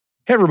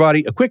Hey,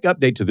 everybody, a quick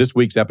update to this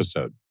week's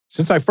episode.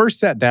 Since I first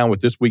sat down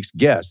with this week's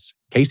guests,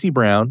 Casey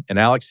Brown and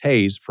Alex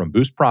Hayes from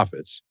Boost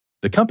Profits,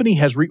 the company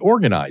has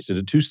reorganized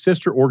into two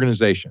sister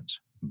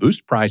organizations,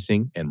 Boost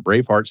Pricing and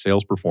Braveheart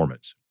Sales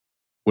Performance.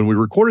 When we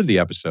recorded the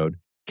episode,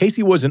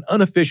 Casey was an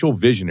unofficial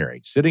visionary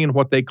sitting in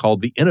what they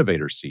called the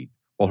Innovator seat,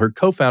 while her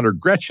co-founder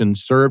Gretchen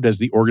served as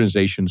the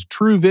organization's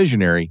true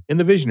visionary in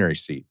the Visionary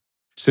seat.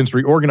 Since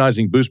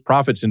reorganizing Boost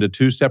Profits into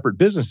two separate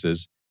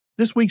businesses,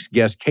 this week's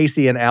guests,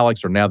 Casey and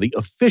Alex, are now the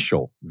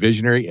official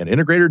Visionary and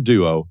Integrator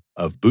Duo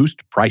of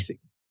Boost Pricing.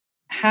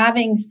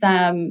 Having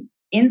some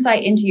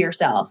insight into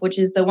yourself, which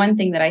is the one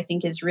thing that I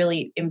think is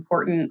really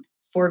important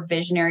for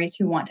visionaries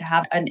who want to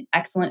have an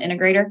excellent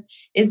integrator,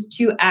 is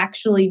to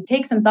actually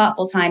take some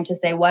thoughtful time to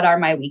say, what are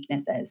my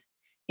weaknesses?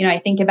 I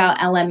think about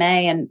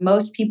LMA, and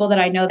most people that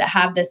I know that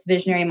have this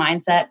visionary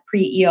mindset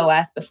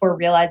pre-EOS, before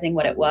realizing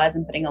what it was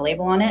and putting a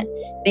label on it,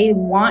 they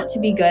want to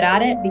be good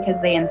at it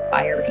because they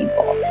inspire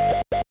people.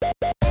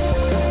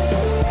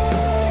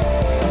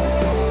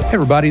 Hey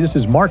everybody, this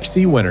is Mark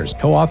C. Winters,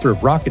 co-author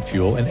of Rocket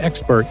Fuel and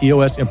expert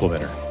EOS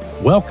implementer.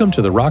 Welcome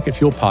to the Rocket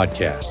Fuel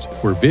podcast,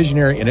 where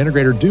visionary and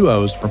integrator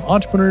duos from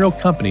entrepreneurial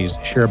companies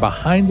share a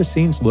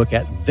behind-the-scenes look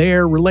at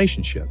their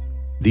relationship.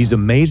 These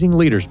amazing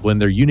leaders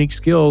blend their unique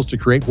skills to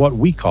create what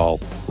we call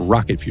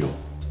Rocket Fuel.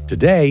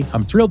 Today,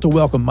 I'm thrilled to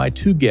welcome my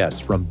two guests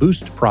from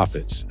Boost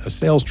Profits, a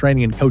sales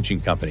training and coaching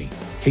company.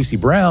 Casey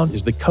Brown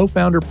is the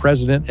co-founder,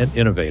 president, and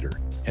innovator,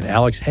 and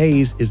Alex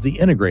Hayes is the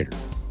integrator.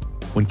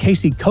 When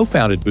Casey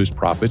co-founded Boost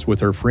Profits with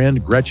her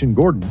friend Gretchen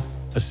Gordon,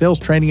 a sales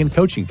training and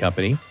coaching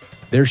company,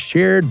 their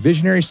shared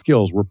visionary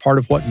skills were part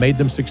of what made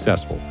them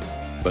successful.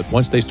 But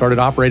once they started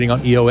operating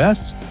on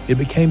EOS, it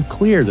became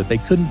clear that they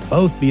couldn't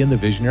both be in the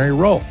visionary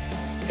role.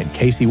 And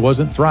Casey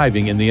wasn't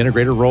thriving in the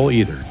integrator role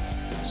either.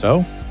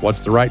 So,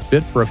 what's the right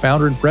fit for a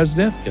founder and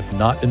president, if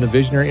not in the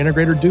visionary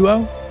integrator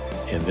duo?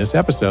 In this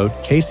episode,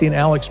 Casey and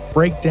Alex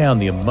break down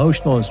the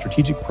emotional and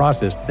strategic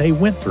process they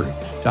went through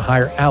to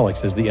hire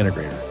Alex as the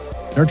integrator,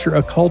 nurture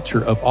a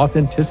culture of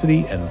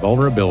authenticity and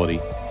vulnerability,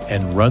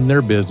 and run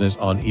their business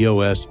on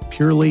EOS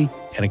purely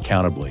and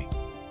accountably.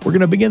 We're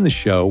going to begin the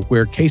show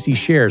where Casey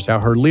shares how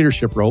her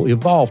leadership role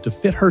evolved to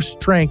fit her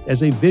strength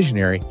as a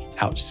visionary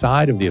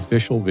outside of the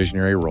official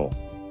visionary role.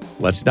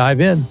 Let's dive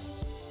in.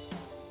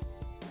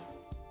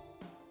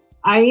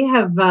 I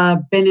have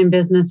been in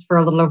business for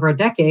a little over a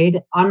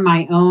decade on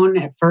my own,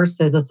 at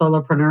first as a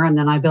solopreneur, and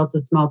then I built a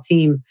small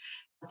team.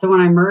 So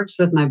when I merged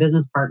with my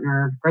business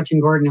partner, Gretchen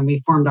Gordon, and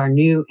we formed our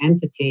new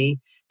entity,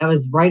 that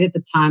was right at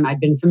the time. I'd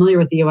been familiar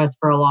with EOS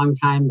for a long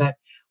time, but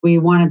we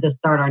wanted to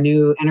start our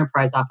new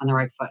enterprise off on the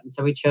right foot. And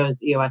so we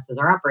chose EOS as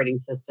our operating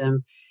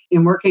system.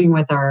 In working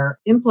with our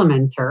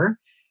implementer,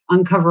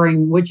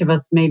 uncovering which of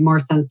us made more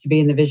sense to be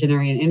in the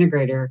visionary and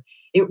integrator,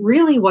 it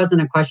really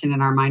wasn't a question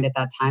in our mind at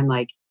that time,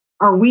 like,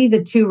 are we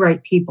the two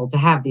right people to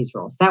have these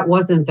roles? That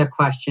wasn't a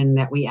question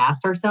that we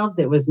asked ourselves.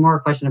 It was more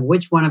a question of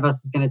which one of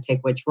us is going to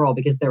take which role,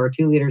 because there were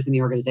two leaders in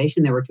the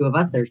organization. There were two of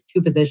us. There's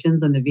two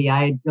positions in the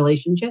VI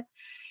relationship.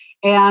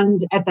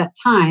 And at that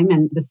time,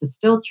 and this is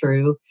still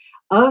true,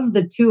 of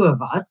the two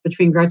of us,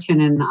 between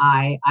Gretchen and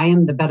I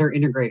am the better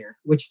integrator,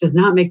 which does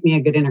not make me a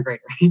good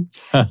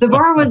integrator. The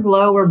bar was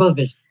low. We're both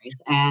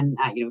visionaries. And,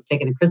 we've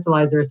taken the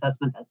crystallizer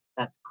assessment.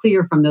 That's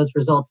clear from those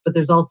results. But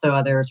there's also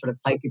other sort of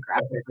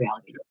psychographic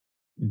realities.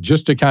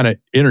 Just to kind of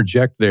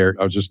interject there,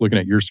 I was just looking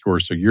at your score.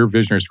 So your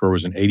visionary score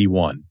was an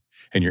 81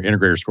 and your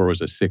integrator score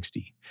was a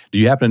 60. Do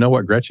you happen to know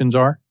what Gretchen's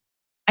are?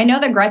 I know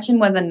that Gretchen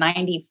was a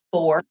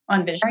 94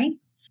 on visionary.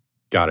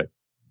 Got it.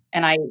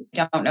 And I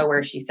don't know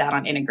where she sat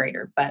on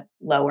integrator, but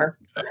lower.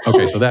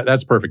 Okay, so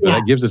that's perfect. Yeah.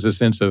 That gives us a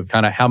sense of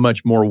kind of how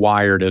much more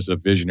wired as a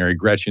visionary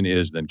Gretchen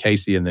is than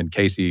Casey, and then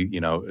Casey,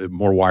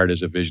 more wired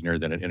as a visionary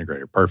than an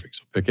integrator. Perfect.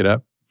 So pick it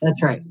up.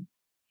 That's right.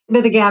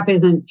 But the gap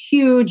isn't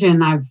huge.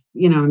 And I'm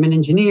an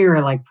engineer.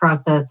 I like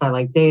process. I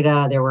like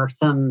data. There were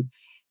some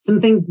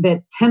things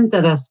that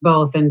tempted us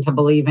both into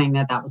believing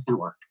that was going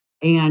to work.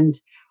 And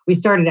we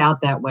started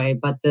out that way,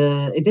 but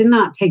it did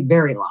not take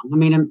very long. I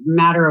mean, a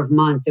matter of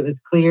months, it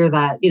was clear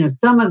that,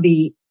 some of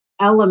the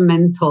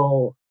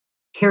elemental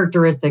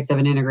characteristics of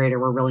an integrator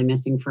were really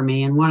missing for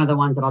me. And one of the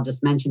ones that I'll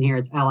just mention here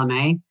is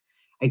LMA.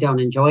 I don't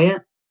enjoy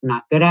it. I'm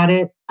not good at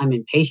it. I'm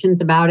impatient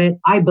about it.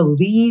 I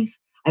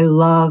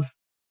love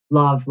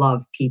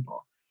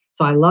people.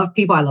 So I love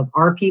people. I love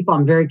our people.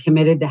 I'm very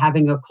committed to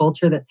having a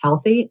culture that's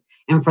healthy.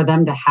 And for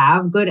them to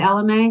have good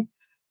LMA,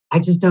 I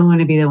just don't want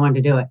to be the one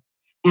to do it.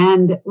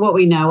 And what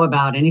we know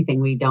about anything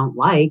we don't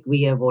like,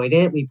 we avoid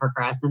it, we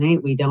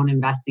procrastinate, we don't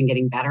invest in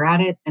getting better at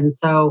it. And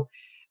so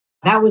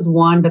that was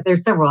one, but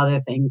there's several other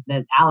things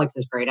that Alex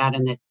is great at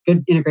and that good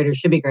integrators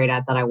should be great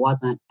at that I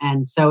wasn't.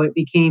 And so it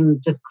became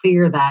just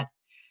clear that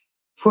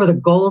for the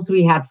goals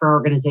we had for our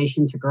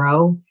organization to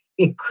grow,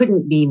 it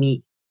couldn't be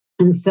me.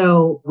 And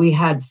so we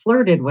had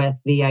flirted with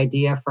the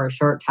idea for a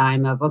short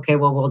time of, okay,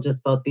 well, we'll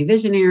just both be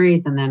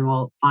visionaries and then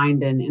we'll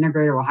find an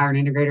integrator, we'll hire an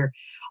integrator.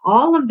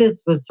 All of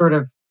this was sort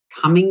of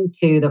coming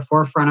to the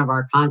forefront of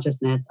our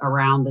consciousness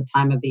around the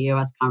time of the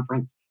EOS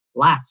conference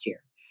last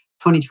year.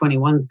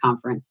 2021's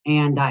conference.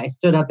 And I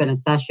stood up in a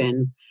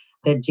session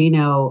that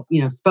Gino,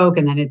 spoke,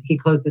 and then he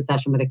closed the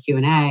session with a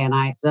Q&A. And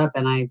I stood up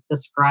and I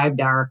described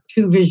our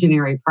two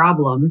visionary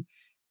problem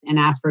and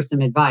asked for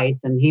some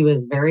advice. And he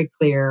was very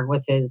clear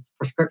with his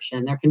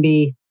prescription. There can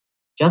be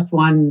just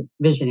one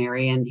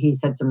visionary. And he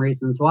said some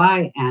reasons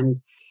why. And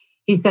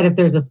he said, if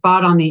there's a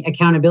spot on the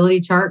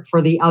accountability chart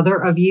for the other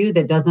of you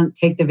that doesn't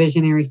take the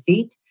visionary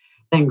seat,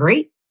 then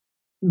great.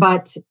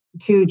 But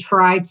to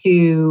try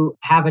to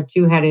have a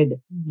two-headed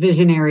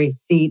visionary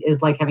seat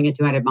is like having a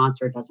two-headed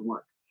monster. It doesn't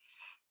work.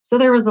 So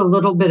there was a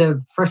little bit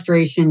of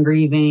frustration,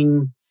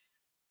 grieving,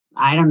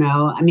 I don't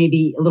know,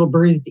 maybe a little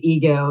bruised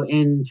ego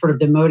in sort of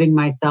demoting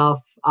myself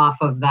off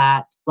of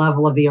that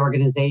level of the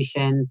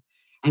organization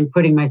and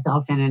putting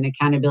myself in an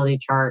accountability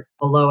chart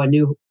below a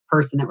new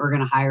person that we're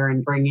going to hire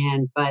and bring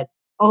in. But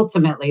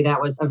ultimately,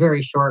 that was a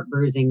very short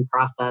bruising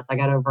process. I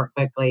got over it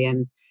quickly,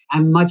 and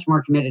I'm much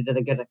more committed to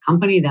the good of the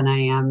company than I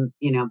am,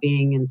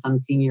 being in some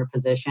senior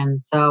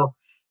position. So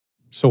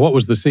what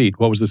was the seat?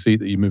 What was the seat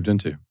that you moved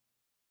into?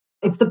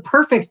 It's the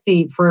perfect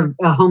seat for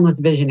a homeless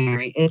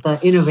visionary. It's an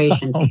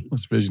innovation team.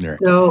 Homeless visionary.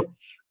 So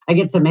I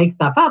get to make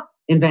stuff up,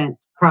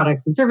 invent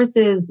products and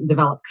services,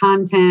 develop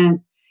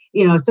content,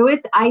 so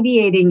it's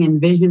ideating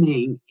and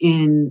visioning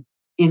in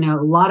a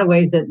lot of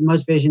ways that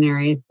most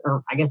visionaries,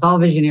 or I guess all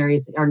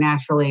visionaries, are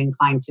naturally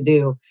inclined to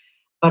do.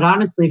 But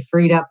honestly,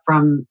 freed up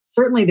from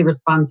certainly the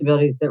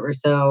responsibilities that were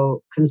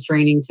so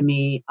constraining to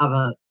me of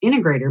an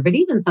integrator, but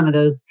even some of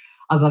those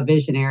of a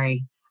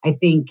visionary. I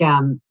think,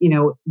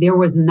 there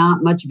was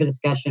not much of a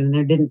discussion, and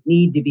there didn't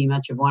need to be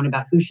much of one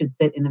about who should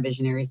sit in the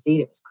visionary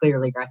seat. It was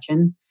clearly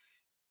Gretchen.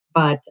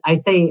 But I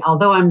say,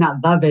 although I'm not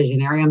the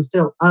visionary, I'm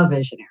still a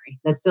visionary.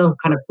 That's still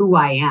kind of who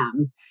I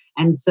am.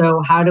 And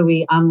so how do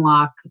we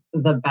unlock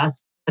the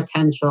best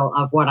potential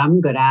of what I'm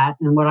good at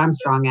and what I'm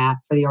strong at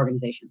for the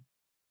organization?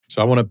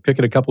 So I want to pick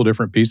at a couple of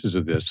different pieces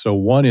of this. So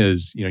one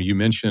is, you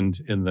mentioned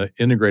in the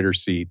integrator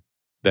seat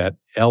that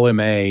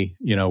LMA,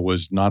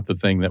 was not the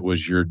thing that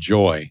was your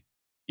joy.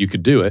 You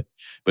could do it,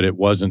 but it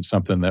wasn't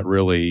something that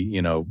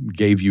really,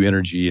 gave you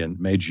energy and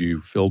made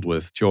you filled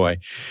with joy.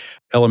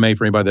 LMA,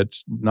 for anybody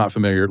that's not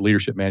familiar,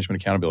 leadership,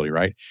 management, accountability,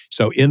 right?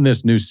 So in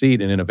this new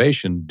seat in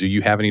innovation, do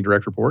you have any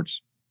direct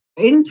reports?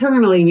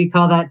 Internally, we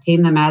call that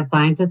team the Mad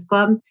Scientist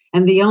Club,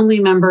 and the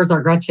only members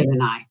are Gretchen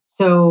and I.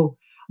 So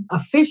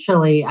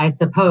officially, I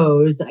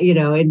suppose,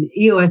 in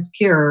EOS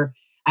Pure,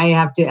 I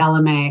have to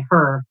LMA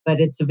her,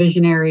 but it's a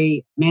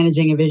visionary,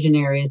 managing a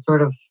visionary is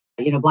sort of,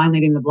 blind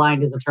leading the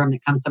blind is a term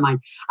that comes to mind.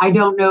 I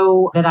don't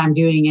know that I'm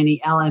doing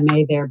any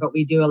LMA there, but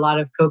we do a lot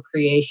of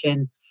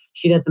co-creation.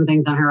 She does some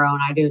things on her own.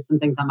 I do some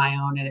things on my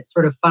own, and it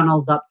sort of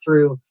funnels up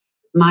through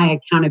my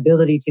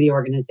accountability to the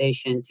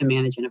organization to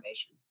manage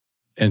innovation.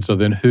 And so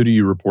then who do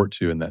you report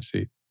to in that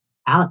seat?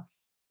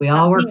 Alex. We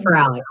all work for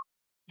Alex.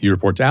 You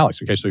report to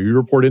Alex. Okay, so you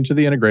report into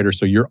the integrator.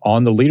 So you're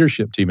on the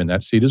leadership team in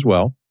that seat as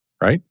well,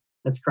 right?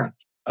 That's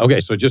correct.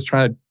 Okay, so just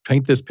trying to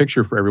paint this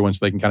picture for everyone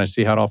so they can kind of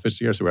see how it all fits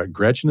together. So we've got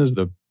Gretchen as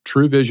the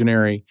true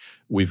visionary.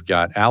 We've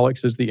got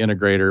Alex as the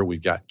integrator.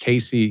 We've got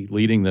Casey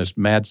leading this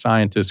Mad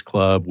Scientist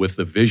Club with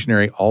the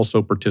visionary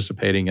also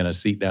participating in a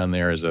seat down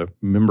there as a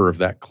member of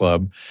that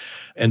club.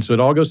 And so it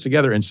all goes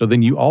together. And so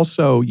then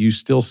you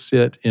still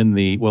sit in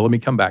let me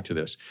come back to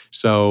this.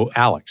 So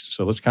Alex,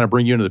 so let's kind of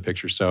bring you into the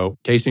picture. So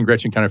Casey and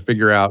Gretchen kind of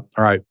figure out,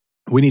 all right,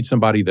 we need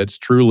somebody that's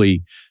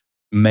truly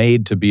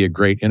made to be a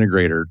great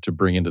integrator to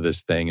bring into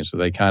this thing. And so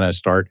they kind of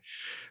start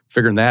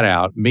figuring that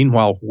out.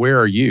 Meanwhile, where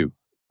are you?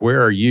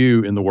 Where are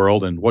you in the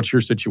world, and what's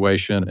your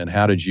situation, and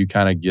how did you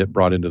kind of get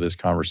brought into this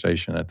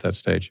conversation at that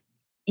stage?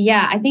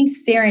 Yeah, I think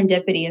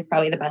serendipity is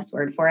probably the best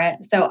word for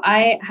it. So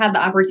I had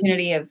the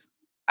opportunity of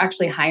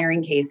actually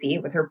hiring Casey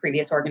with her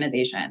previous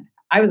organization.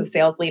 I was a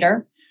sales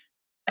leader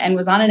and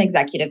was on an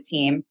executive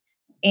team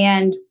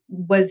and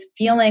was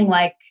feeling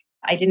like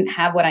I didn't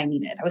have what I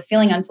needed. I was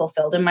feeling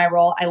unfulfilled in my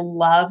role. I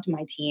loved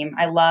my team.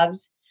 I loved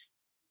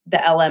the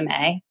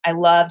LMA. I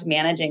loved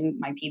managing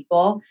my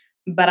people,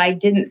 but I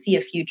didn't see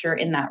a future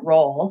in that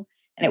role,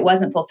 and it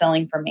wasn't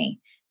fulfilling for me.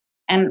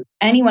 And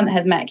anyone that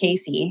has met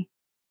Casey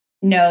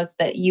knows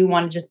that you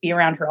want to just be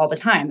around her all the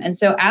time. And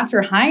so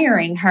after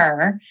hiring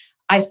her,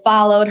 I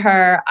followed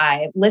her.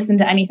 I listened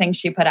to anything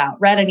she put out,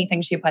 read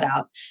anything she put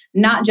out,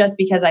 not just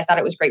because I thought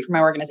it was great for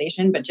my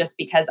organization, but just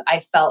because I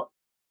felt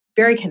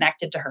very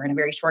connected to her in a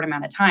very short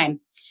amount of time.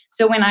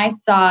 So when I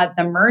saw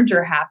the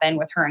merger happen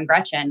with her and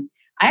Gretchen,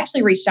 I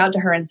actually reached out to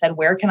her and said,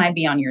 where can I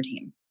be on your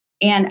team?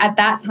 And at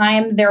that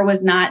time, there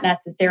was not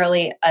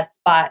necessarily a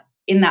spot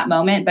in that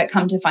moment, but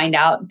come to find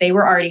out, they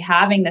were already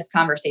having this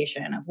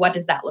conversation of what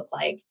does that look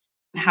like?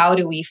 How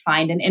do we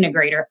find an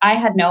integrator? I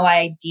had no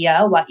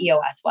idea what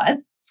EOS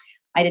was.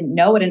 I didn't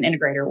know what an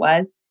integrator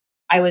was.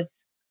 I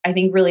was, I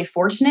think, really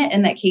fortunate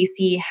in that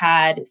Casey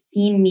had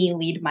seen me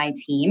lead my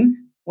team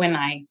when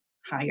I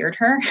hired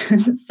her.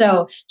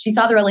 So she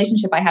saw the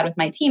relationship I had with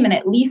my team and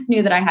at least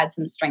knew that I had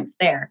some strengths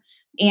there.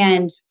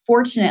 And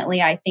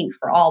fortunately, I think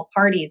for all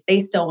parties, they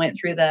still went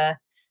through the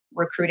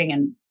recruiting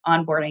and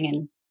onboarding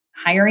and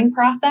hiring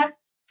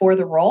process for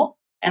the role.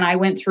 And I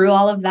went through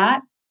all of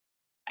that.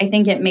 I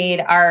think it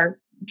made our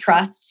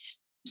trust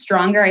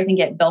stronger. I think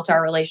it built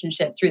our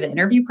relationship through the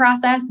interview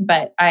process.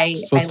 But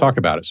So let's talk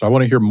about it. So I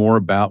want to hear more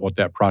about what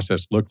that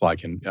process looked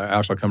like. And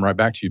Alex, I'll come right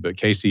back to you. But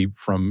Casey,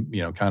 from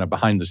kind of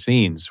behind the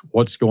scenes,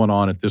 what's going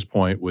on at this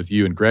point with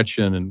you and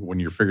Gretchen? And when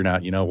you're figuring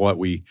out,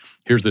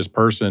 here's this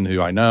person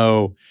who I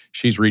know,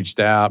 she's reached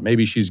out,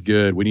 maybe she's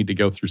good. We need to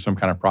go through some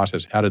kind of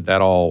process. How did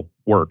that all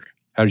work?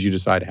 How did you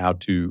decide how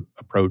to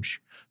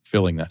approach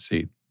filling that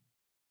seat?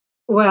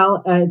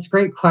 Well, it's a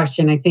great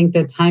question. I think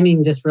the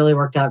timing just really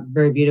worked out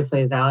very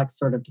beautifully, as Alex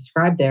sort of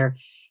described there.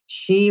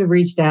 She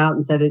reached out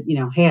and said,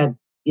 hey, I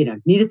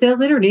need a sales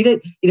leader,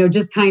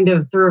 just kind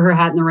of threw her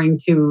hat in the ring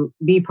to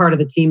be part of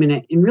the team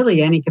in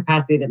really any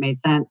capacity that made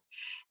sense.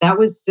 That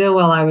was still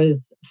while I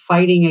was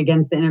fighting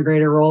against the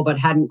integrator role, but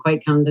hadn't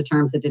quite come to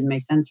terms that didn't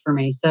make sense for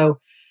me. So,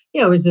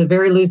 it was a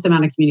very loose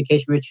amount of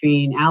communication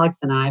between Alex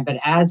and I. But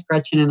as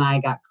Gretchen and I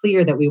got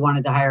clear that we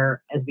wanted to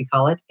hire, as we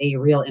call it, a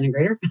real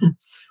integrator,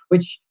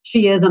 which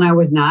she is and I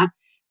was not,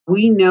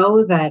 we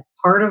know that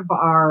part of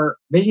our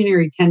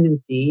visionary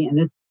tendency, and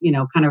this,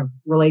 kind of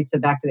relates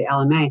back to the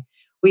LMA,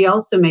 we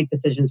also make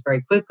decisions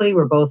very quickly.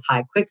 We're both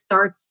high quick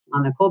starts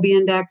on the Colby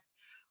Index.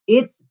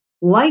 It's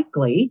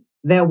likely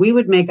that we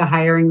would make a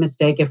hiring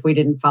mistake if we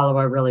didn't follow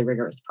a really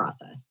rigorous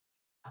process.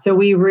 So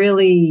we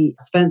really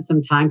spent some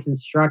time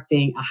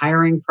constructing a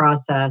hiring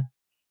process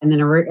and then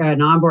an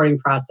onboarding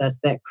process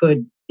that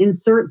could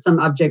insert some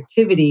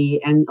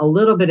objectivity and a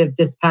little bit of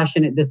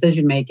dispassionate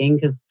decision-making,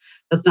 because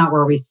that's not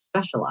where we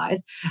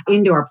specialize,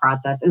 into our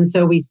process. And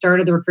so we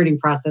started the recruiting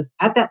process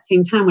at that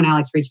same time when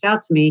Alex reached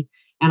out to me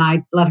and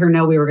I let her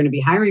know we were going to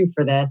be hiring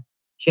for this.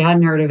 She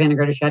hadn't heard of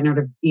Integrator. She hadn't heard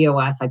of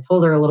EOS. I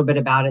told her a little bit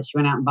about it. She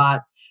went out and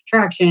bought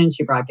Traction.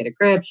 She brought Get a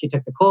Grip. She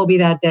took the Colby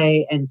that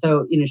day. And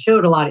so,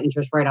 showed a lot of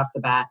interest right off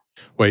the bat.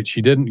 Wait, she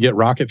didn't get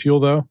Rocket Fuel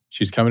though?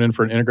 She's coming in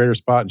for an integrator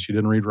spot and she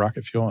didn't read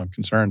Rocket Fuel? I'm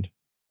concerned.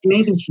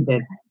 Maybe she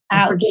did.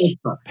 Ouch.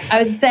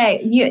 I would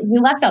say you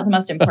left out the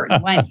most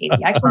important one, Casey.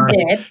 I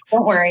actually did.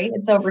 Don't worry.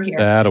 It's over here.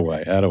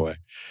 Attaway.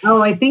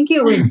 Oh, I think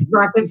it was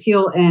Rocket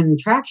Fuel and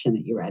Traction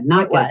that you read.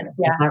 Not it was.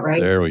 Yeah. Is that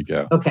right? There we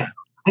go. Okay.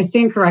 I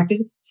stand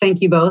corrected. Thank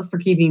you both for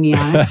keeping me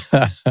honest.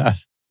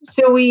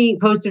 So we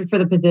posted for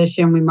the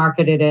position. We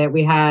marketed it.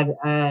 We had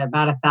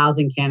about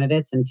 1,000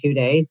 candidates in 2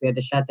 days. We had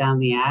to shut down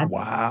the ad.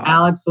 Wow.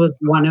 Alex was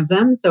one of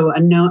them. So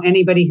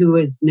anybody who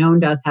was known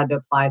to us had to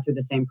apply through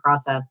the same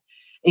process.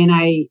 And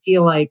I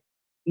feel like,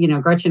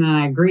 Gretchen and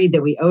I agreed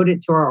that we owed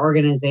it to our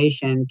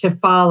organization to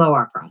follow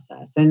our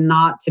process and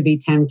not to be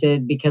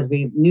tempted because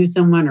we knew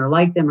someone or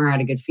liked them or had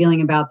a good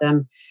feeling about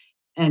them.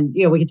 And,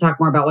 we could talk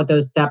more about what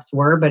those steps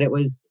were, but it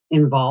was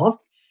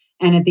involved.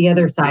 And at the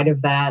other side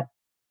of that,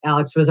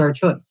 Alex was our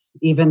choice,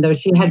 even though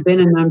she had been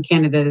a known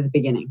candidate at the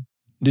beginning.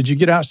 Did you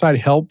get outside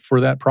help for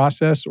that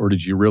process or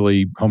did you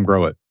really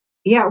homegrow it?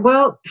 Yeah,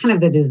 well, kind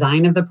of the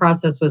design of the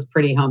process was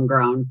pretty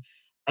homegrown.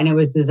 And it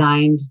was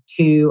designed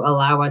to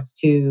allow us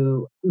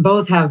to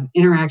both have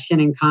interaction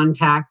and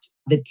contact.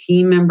 The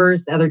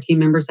other team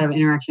members have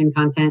interaction and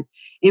content.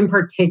 In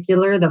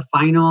particular, the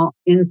final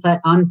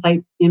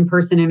on-site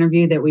in-person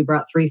interview that we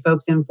brought 3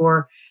 folks in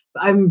for.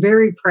 I'm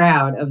very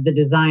proud of the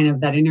design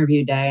of that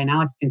interview day, and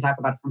Alex can talk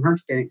about it from her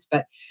experience.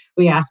 But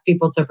we asked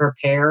people to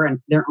prepare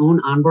their own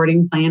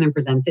onboarding plan and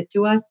present it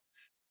to us.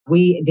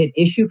 We did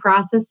issue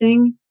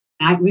processing.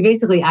 We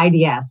basically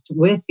IDS'd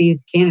with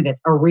these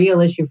candidates a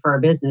real issue for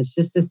our business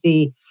just to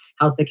see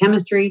how's the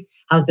chemistry,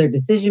 how's their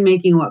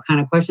decision-making, what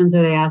kind of questions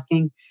are they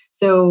asking.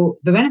 So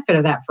the benefit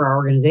of that for our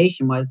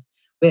organization was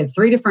we had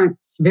 3 different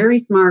very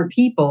smart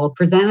people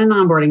present an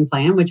onboarding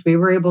plan, which we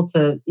were able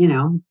to,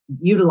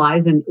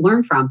 utilize and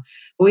learn from.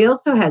 But we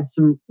also had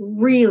some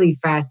really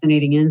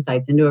fascinating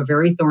insights into a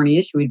very thorny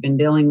issue we'd been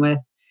dealing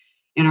with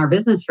in our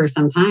business for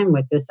some time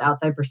with this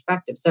outside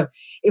perspective. So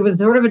it was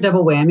sort of a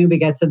double whammy. We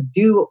got to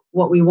do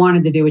what we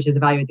wanted to do, which is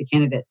evaluate the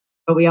candidates,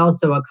 but we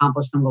also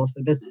accomplished some goals for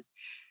the business.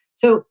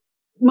 So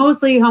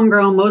mostly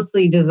homegrown,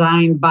 mostly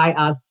designed by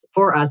us,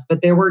 for us,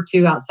 but there were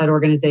 2 outside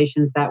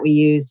organizations that we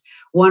used.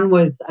 One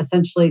was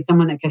essentially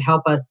someone that could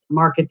help us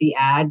market the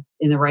ad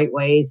in the right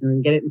ways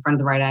and get it in front of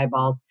the right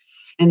eyeballs.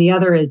 And the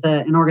other is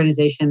an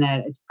organization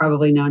that is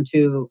probably known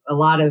to a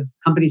lot of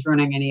companies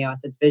running in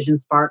EOS. It's Vision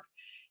Spark.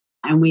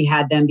 And we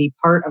had them be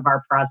part of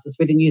our process.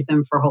 We didn't use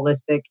them for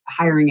holistic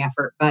hiring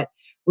effort, but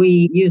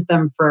we used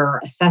them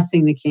for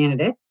assessing the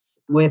candidates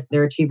with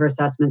their achiever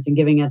assessments and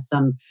giving us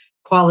some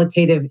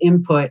qualitative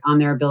input on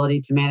their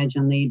ability to manage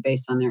and lead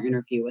based on their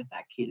interview with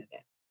that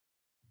candidate.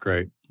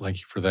 Great. Thank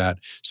you for that.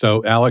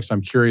 So, Alex,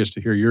 I'm curious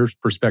to hear your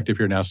perspective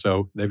here now.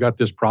 So they've got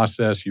this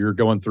process you're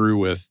going through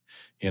with,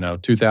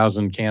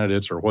 2,000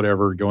 candidates or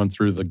whatever, going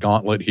through the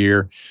gauntlet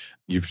here.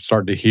 You've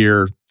started to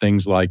hear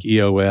things like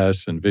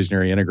EOS and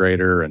Visionary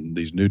Integrator and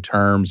these new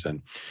terms,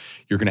 and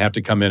you're going to have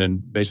to come in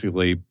and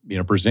basically,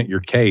 present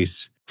your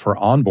case for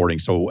onboarding.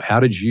 So how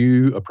did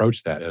you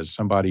approach that as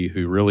somebody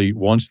who really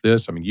wants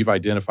this? I mean, you've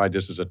identified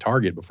this as a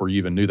target before you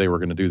even knew they were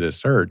going to do this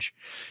search.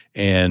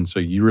 And so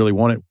you really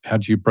want it. How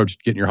did you approach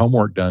getting your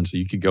homework done so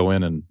you could go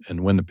in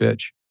and win the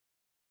pitch?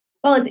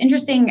 Well, it's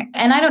interesting.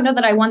 And I don't know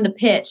that I won the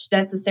pitch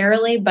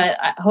necessarily, but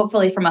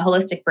hopefully from a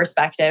holistic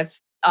perspective,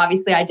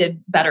 obviously I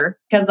did better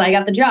because I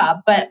got the job.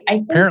 But I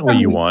think apparently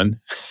you won.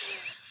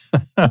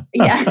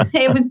 Yeah,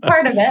 it was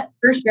part of it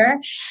for sure.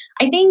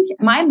 I think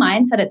my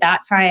mindset at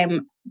that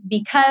time,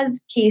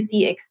 because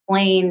Casey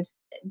explained,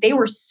 they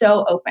were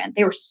so open,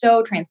 they were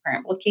so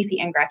transparent with Casey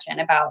and Gretchen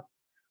about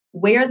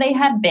where they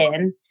had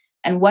been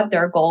and what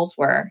their goals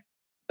were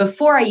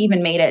before I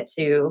even made it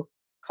to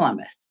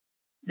Columbus.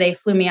 They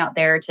flew me out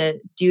there to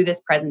do this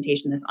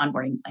presentation, this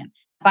onboarding plan.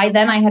 By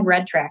then, I had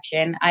read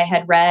Traction, I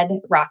had read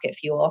Rocket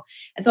Fuel.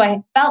 And so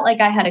I felt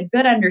like I had a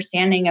good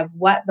understanding of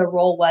what the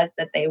role was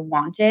that they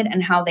wanted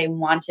and how they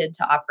wanted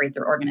to operate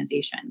their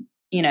organization.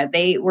 You know,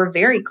 they were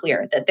very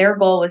clear that their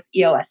goal was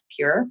EOS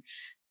pure.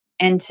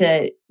 And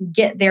to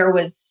get there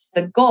was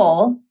the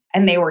goal.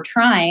 And they were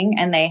trying,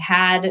 and they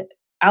had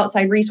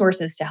outside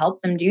resources to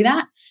help them do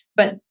that.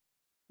 But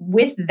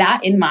with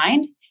that in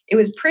mind, it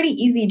was pretty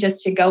easy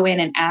just to go in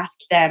and ask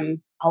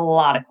them a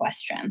lot of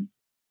questions,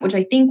 which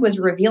I think was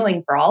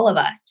revealing for all of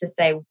us to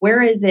say,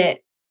 where is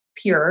it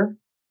pure,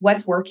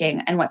 what's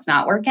working and what's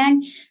not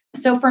working?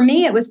 So for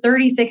me, it was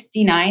 30,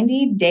 60,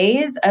 90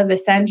 days of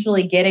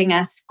essentially getting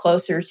us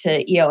closer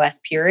to EOS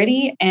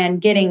purity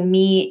and getting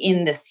me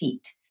in the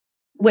seat,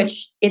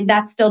 which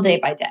that's still day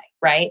by day,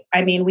 right?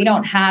 I mean, we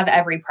don't have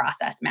every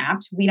process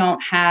mapped. We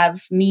don't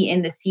have me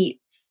in the seat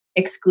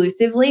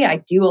exclusively.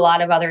 I do a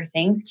lot of other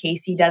things.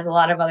 Casey does a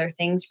lot of other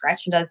things.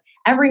 Gretchen does.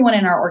 Everyone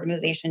in our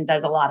organization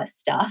does a lot of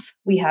stuff.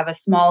 We have a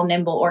small,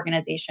 nimble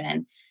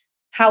organization.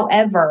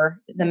 However,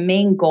 the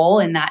main goal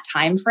in that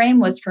time frame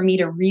was for me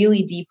to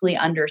really deeply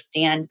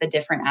understand the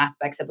different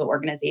aspects of the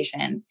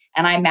organization.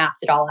 And I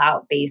mapped it all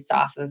out based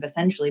off of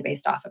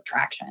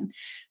Traction,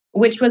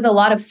 which was a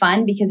lot of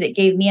fun because it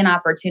gave me an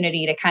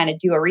opportunity to kind of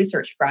do a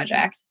research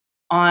project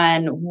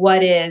on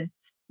what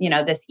is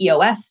this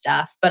EOS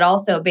stuff, but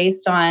also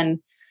based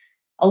on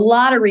a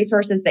lot of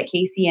resources that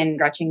Casey and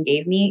Gretchen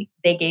gave me.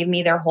 They gave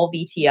me their whole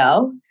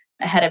VTO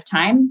ahead of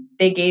time.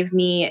 They gave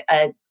me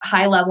a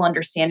high level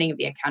understanding of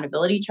the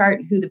accountability chart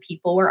and who the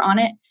people were on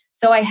it.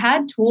 So I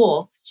had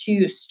tools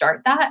to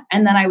start that.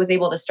 And then I was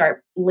able to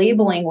start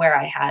labeling where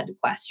I had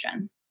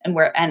questions and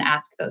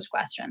ask those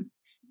questions.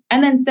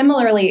 And then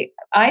similarly,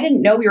 I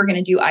didn't know we were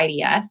going to do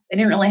IDS. I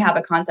didn't really have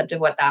a concept of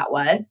what that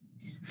was.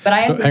 But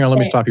hang on, let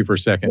me stop you for a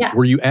second. Yeah.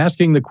 Were you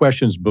asking the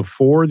questions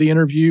before the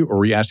interview, or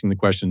were you asking the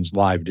questions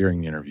live during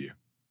the interview?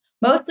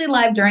 Mostly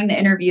live during the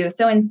interview.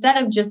 So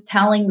instead of just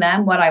telling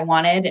them what I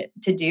wanted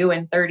to do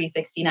in 30,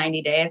 60,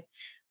 90 days,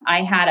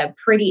 I had a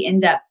pretty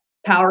in-depth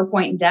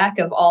PowerPoint deck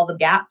of all the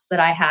gaps that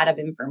I had of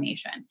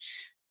information.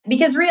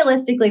 Because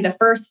realistically, the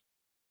first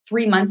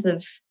 3 months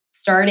of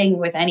starting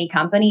with any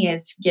company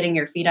is getting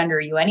your feet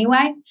under you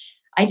anyway.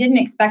 I didn't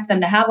expect them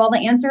to have all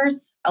the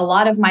answers. A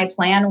lot of my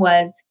plan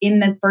was in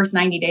the first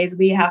 90 days,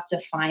 we have to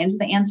find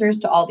the answers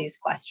to all these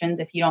questions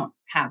if you don't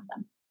have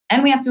them.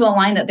 And we have to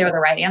align that they're the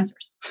right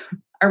answers.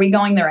 Are we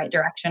going the right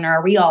direction, or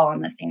are we all on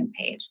the same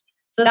page?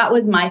 So that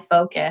was my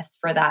focus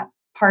for that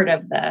part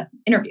of the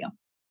interview.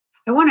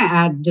 I want to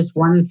add just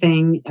one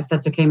thing, if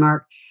that's okay,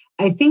 Mark.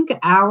 I think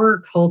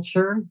our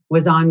culture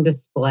was on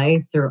display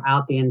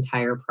throughout the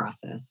entire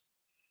process.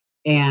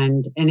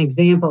 And an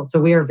example,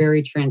 so we are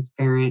very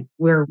transparent.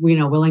 We're,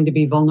 willing to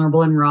be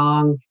vulnerable and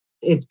wrong.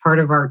 It's part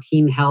of our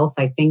team health,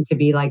 I think, to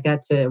be like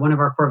that. One of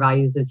our core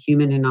values is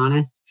human and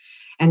honest.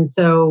 And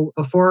so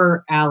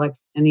before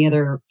Alex and the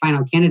other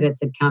final candidates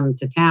had come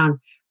to town,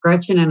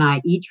 Gretchen and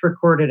I each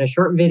recorded a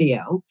short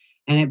video.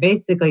 And it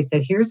basically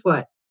said, here's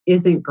what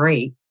isn't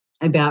great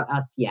about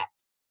us yet.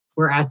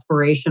 We're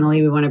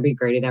aspirationally, we want to be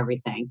great at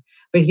everything.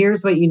 But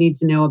here's what you need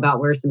to know about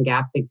where some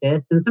gaps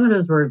exist. And some of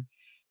those were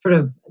sort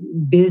of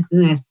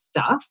business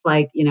stuff,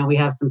 like, we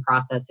have some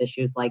process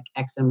issues like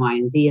X and Y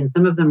and Z, and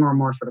some of them were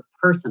more sort of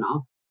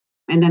personal.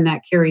 And then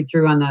that carried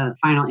through on the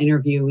final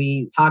interview.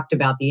 We talked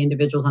about the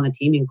individuals on the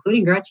team,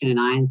 including Gretchen and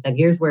I, and said,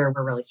 here's where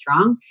we're really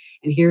strong,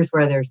 and here's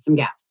where there's some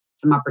gaps,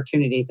 some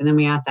opportunities. And then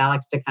we asked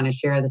Alex to kind of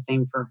share the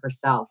same for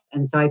herself.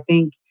 And so I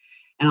think,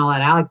 and I'll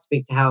let Alex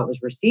speak to how it was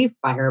received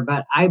by her,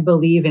 but I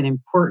believe an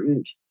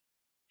important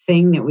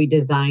thing that we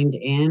designed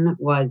in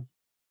was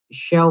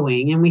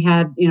showing, and we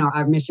had,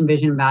 our mission,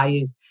 vision,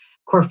 values,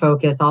 core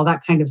focus, all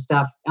that kind of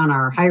stuff on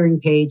our hiring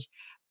page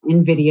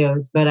in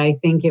videos. But I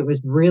think it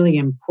was really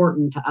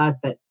important to us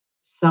that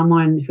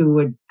someone who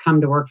would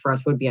come to work for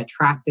us would be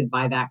attracted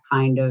by that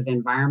kind of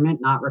environment,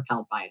 not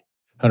repelled by it.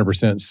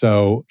 100%.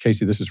 So,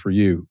 Casey, this is for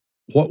you.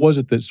 What was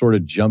it that sort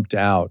of jumped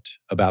out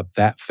about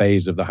that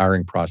phase of the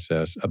hiring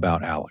process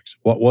about Alex?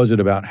 What was it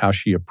about how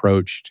she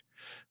approached,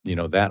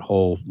 that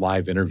whole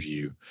live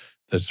interview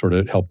that sort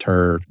of helped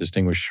her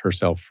distinguish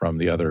herself from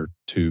the other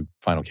two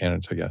final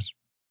candidates, I guess?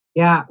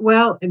 Yeah,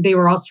 well, they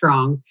were all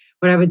strong.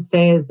 What I would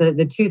say is that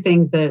the two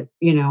things that,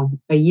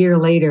 a year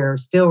later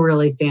still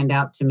really stand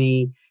out to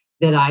me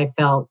that I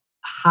felt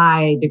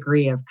high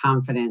degree of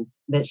confidence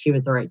that she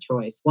was the right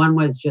choice. One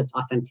was just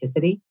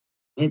authenticity.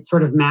 It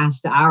sort of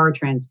matched our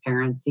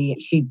transparency.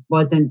 She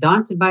wasn't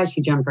daunted by it.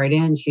 She jumped right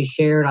in. She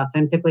shared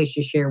authentically.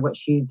 She shared what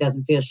she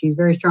doesn't feel she's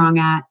very strong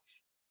at,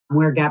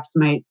 where gaps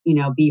might,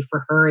 be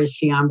for her as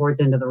she onboards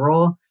into the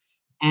role.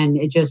 And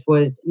it just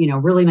was,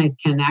 really nice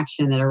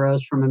connection that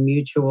arose from a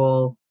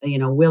mutual,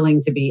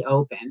 willing to be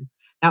open.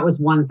 That was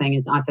one thing,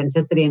 is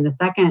authenticity. And the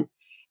second,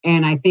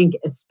 and I think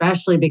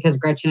especially because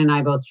Gretchen and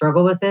I both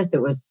struggle with this,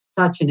 it was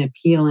such an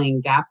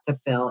appealing gap to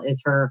fill,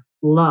 is her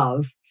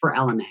love for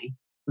LMA,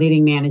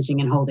 leading, managing,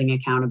 and holding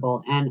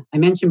accountable. And I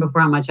mentioned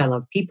before how much I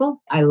love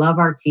people. I love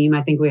our team.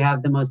 I think we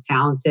have the most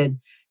talented,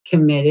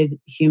 committed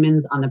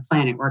humans on the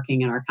planet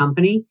working in our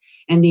company.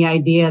 And the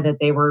idea that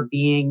they were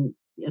being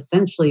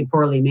essentially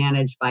poorly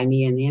managed by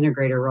me in the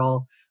integrator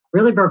role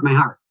really broke my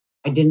heart.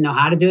 I didn't know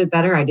how to do it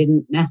better. I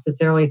didn't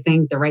necessarily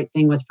think the right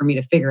thing was for me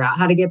to figure out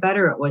how to get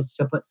better. It was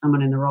to put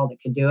someone in the role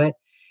that could do it.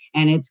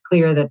 And it's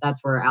clear that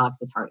that's where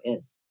Alex's heart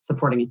is,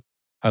 supporting it.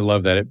 I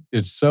love that.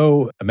 It's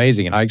so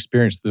amazing. And I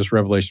experienced this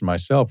revelation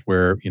myself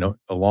where,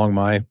 along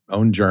my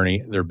own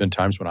journey, there have been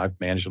times when I've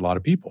managed a lot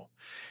of people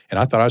and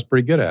I thought I was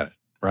pretty good at it.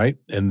 Right.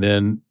 And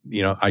then,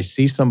 I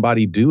see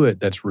somebody do it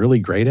that's really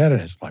great at it.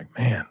 And it's like,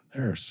 man,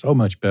 they're so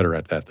much better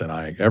at that than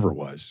I ever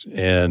was.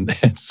 And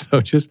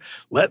so just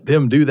let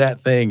them do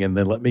that thing and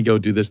then let me go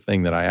do this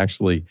thing that I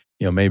actually,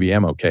 maybe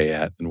am okay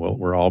at. And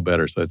we're all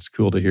better. So it's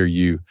cool to hear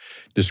you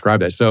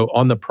describe that. So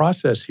on the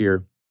process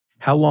here,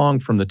 how long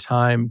from the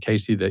time,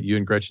 Casey, that you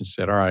and Gretchen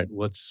said, all right,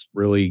 let's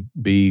really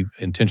be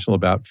intentional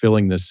about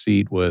filling this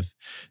seat with,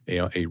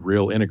 a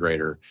real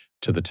integrator,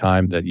 to the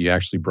time that you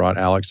actually brought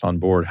Alex on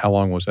board? How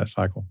long was that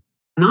cycle?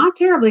 Not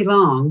terribly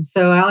long.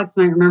 So Alex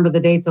might remember the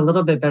dates a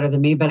little bit better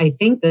than me, but I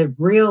think the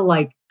real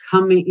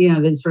coming,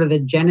 the sort of the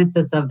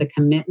genesis of the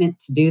commitment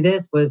to do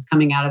this was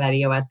coming out of that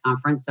EOS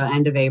conference. So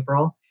end of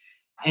April.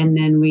 And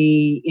then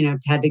we,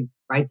 had to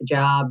write the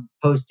job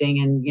posting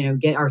and,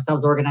 get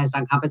ourselves organized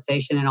on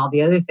compensation and all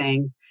the other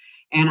things.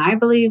 And I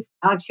believe,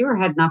 Alex, you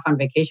had enough on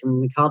vacation when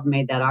we called and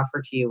made that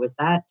offer to you. Was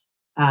that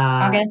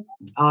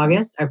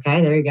August?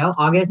 Okay, there you go.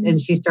 August. And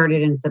she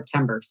started in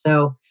September.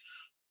 So,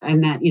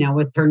 and that,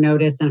 with her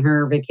notice and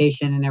her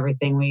vacation and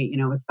everything, we,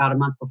 it was about a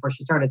month before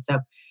she started. So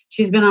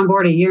she's been on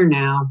board a year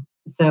now.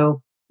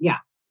 So yeah.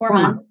 4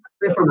 months.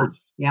 3 or 4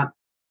 months. Yeah.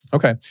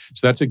 Okay.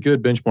 So that's a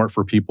good benchmark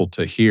for people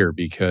to hear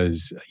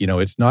because,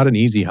 it's not an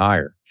easy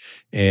hire.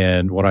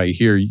 And what I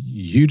hear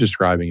you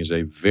describing is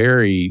a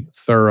very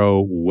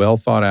thorough, well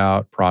thought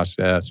out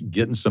process,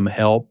 getting some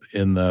help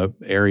in the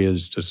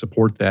areas to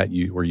support that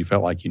where you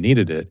felt like you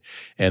needed it.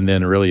 And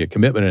then really a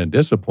commitment and a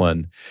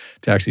discipline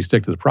to actually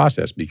stick to the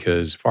process,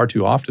 because far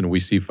too often we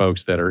see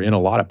folks that are in a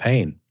lot of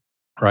pain.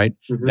 Right?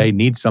 Mm-hmm. They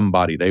need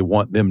somebody. They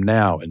want them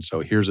now. And so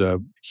here's a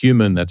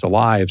human that's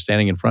alive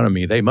standing in front of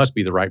me. They must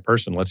be the right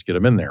person. Let's get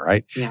them in there,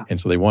 right? Yeah. And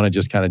so they want to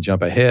just kind of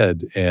jump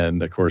ahead.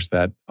 And of course,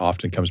 that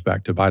often comes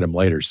back to bite them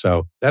later.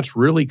 So that's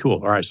really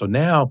cool. All right. So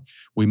now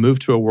we move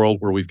to a world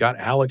where we've got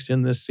Alex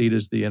in this seat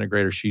as the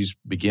integrator. She's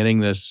beginning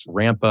this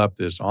ramp up,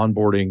 this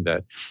onboarding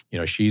that,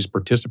 she's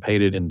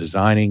participated in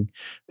designing.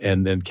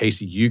 And then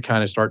Casey, you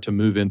kind of start to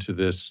move into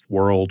this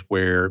world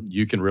where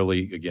you can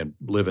really, again,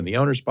 live in the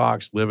owner's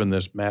box, live in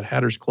this Mad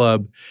Hatter's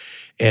Club.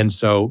 And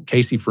so,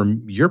 Casey,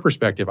 from your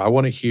perspective, I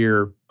want to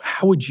hear,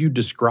 how would you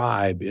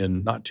describe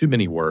in not too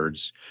many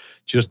words,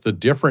 just the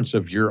difference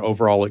of your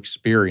overall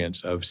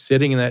experience of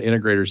sitting in that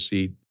integrator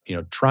seat,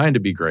 trying to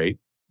be great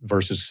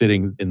versus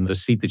sitting in the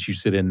seat that you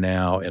sit in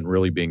now and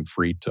really being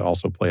free to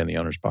also play in the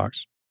owner's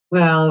box?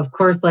 Well, of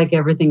course, like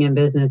everything in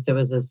business, it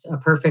was a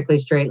perfectly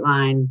straight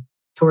line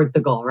towards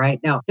the goal, right?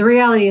 No, the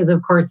reality is,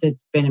 of course,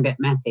 it's been a bit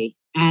messy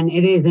and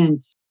it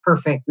isn't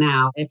perfect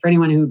now. And for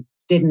anyone who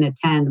didn't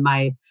attend,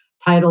 my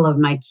title of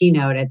my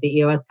keynote at the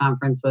EOS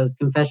conference was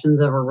Confessions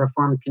of a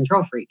Reformed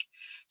Control Freak.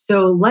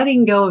 So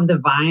letting go of the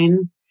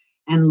vine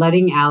and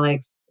letting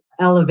Alex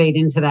elevate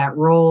into that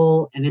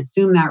role and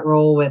assume that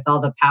role with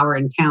all the power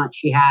and talent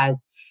she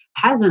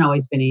hasn't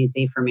always been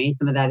easy for me.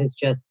 Some of that is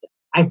just,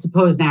 I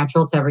suppose,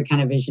 natural to every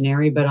kind of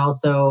visionary, but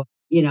also,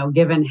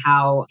 given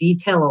how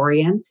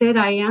detail-oriented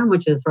I am,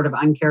 which is sort of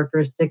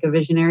uncharacteristic of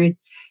visionaries,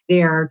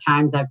 there are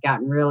times I've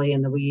gotten really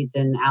in the weeds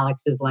in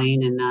Alex's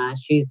lane, and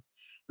she's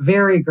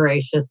very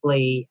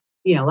graciously,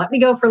 let me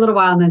go for a little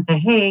while and then say,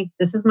 hey,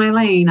 this is my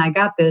lane. I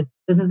got this.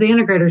 This is the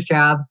integrator's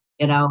job,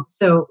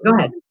 So go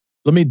ahead.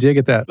 Let me dig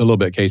at that a little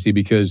bit, Casey,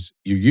 because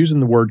you're using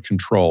the word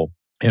control.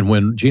 And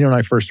when Gino and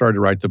I first started to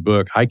write the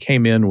book, I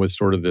came in with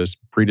sort of this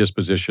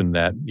predisposition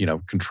that,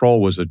 control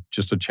was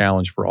just a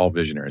challenge for all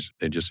visionaries.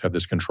 They just have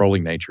this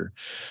controlling nature.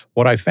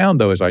 What I found,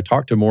 though, as I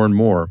talked to more and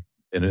more,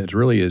 and it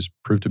really has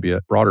proved to be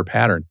a broader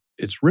pattern,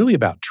 it's really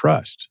about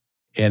trust.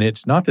 And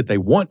it's not that they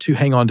want to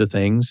hang on to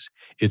things.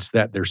 It's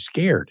that they're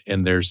scared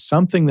and there's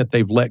something that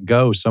they've let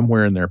go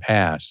somewhere in their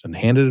past and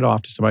handed it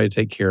off to somebody to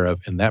take care of.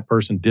 And that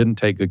person didn't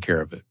take good care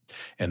of it.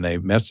 And they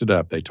messed it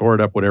up. They tore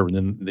it up, whatever. And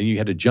then you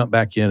had to jump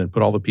back in and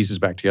put all the pieces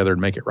back together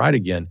and make it right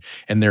again.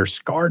 And they're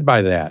scarred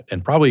by that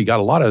and probably got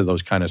a lot of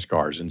those kind of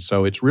scars. And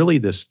so it's really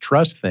this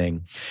trust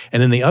thing.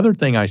 And then the other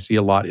thing I see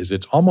a lot is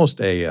it's almost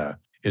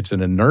it's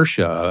an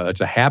inertia,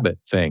 it's a habit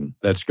thing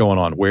that's going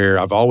on where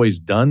I've always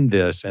done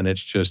this and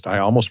it's just, I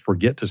almost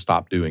forget to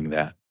stop doing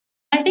that.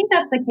 I think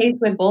that's the case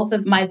with both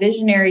of my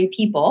visionary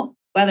people,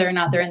 whether or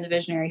not they're in the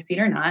visionary seat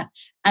or not.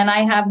 And I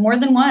have more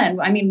than one.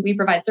 I mean, we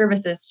provide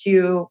services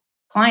to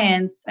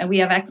clients and we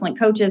have excellent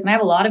coaches and I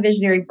have a lot of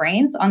visionary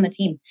brains on the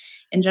team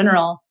in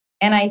general.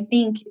 And I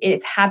think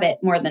it's habit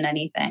more than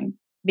anything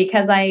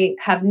because I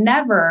have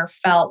never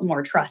felt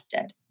more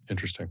trusted.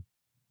 Interesting.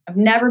 I've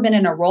never been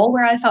in a role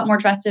where I felt more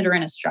trusted or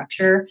in a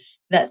structure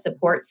that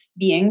supports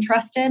being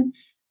trusted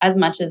as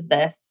much as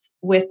this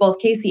with both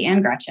Casey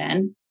and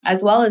Gretchen,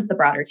 as well as the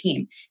broader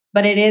team.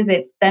 But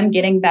it's them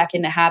getting back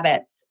into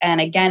habits.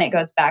 And again, it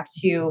goes back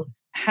to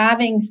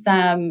having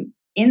some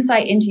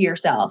insight into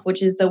yourself,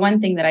 which is the one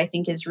thing that I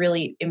think is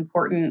really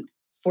important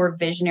for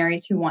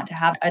visionaries who want to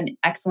have an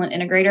excellent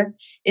integrator,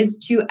 is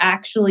to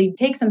actually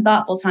take some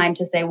thoughtful time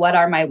to say, what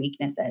are my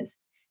weaknesses?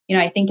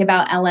 I think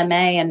about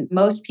LMA and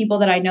most people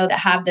that I know that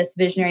have this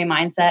visionary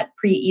mindset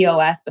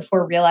pre-EOS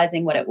before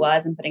realizing what it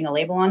was and putting a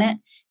label on it,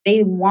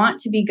 they want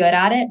to be good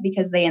at it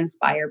because they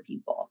inspire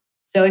people.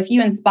 So if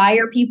you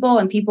inspire people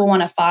and people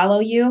want to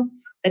follow you,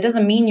 that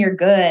doesn't mean you're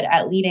good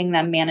at leading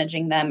them,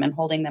 managing them, and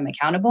holding them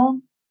accountable.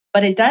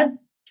 But it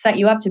does set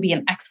you up to be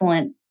an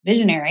excellent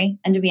visionary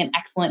and to be an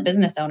excellent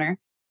business owner.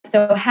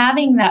 So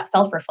having that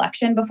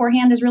self-reflection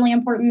beforehand is really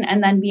important.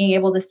 And then being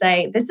able to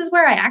say, this is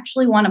where I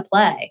actually want to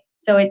play.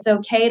 So it's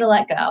okay to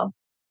let go.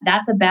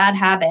 That's a bad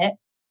habit.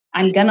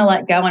 I'm going to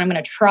let go and I'm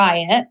going to try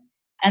it.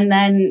 And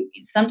then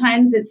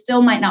sometimes it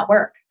still might not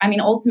work. I mean,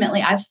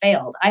 ultimately, I've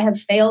failed. I have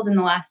failed in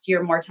the last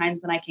year more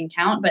times than I can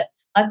count, but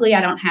luckily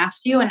I don't have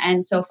to.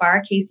 And so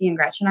far, Casey and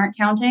Gretchen aren't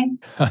counting.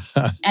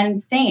 And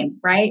same,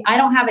 right? I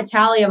don't have a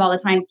tally of all the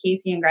times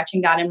Casey and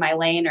Gretchen got in my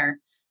lane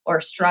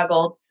or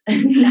struggled,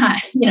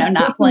 not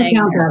playing.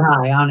 Count that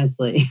high,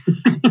 honestly.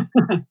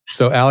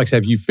 So, Alex,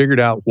 have you figured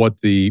out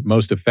what the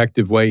most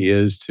effective way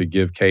is to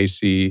give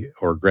Casey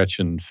or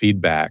Gretchen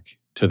feedback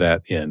to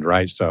that end,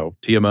 right? So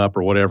tee them up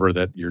or whatever,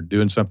 that you're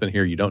doing something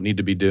here you don't need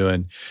to be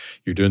doing.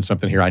 You're doing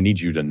something here I need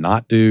you to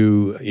not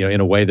do,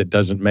 in a way that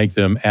doesn't make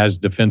them as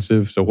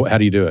defensive. So how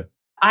do you do it?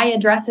 I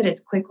address it as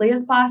quickly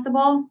as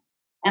possible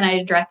and I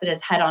address it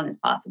as head on as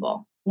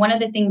possible. One of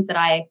the things that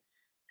I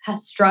have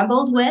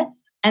struggled with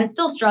and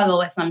still struggle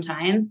with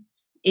sometimes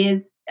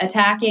is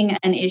attacking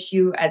an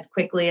issue as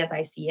quickly as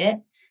I see it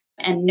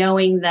and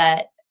knowing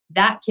that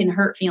can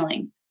hurt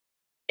feelings.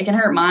 It can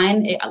hurt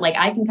mine.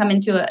 I can come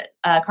into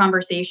a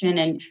conversation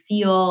and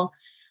feel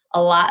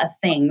a lot of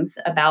things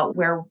about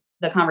where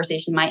the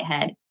conversation might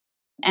head.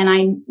 And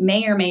I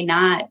may or may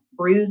not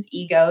bruise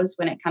egos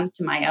when it comes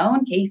to my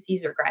own,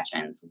 Casey's or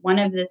Gretchen's. One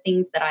of the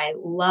things that I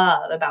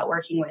love about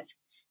working with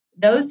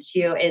those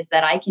two is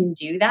that I can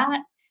do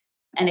that.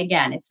 And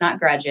again, it's not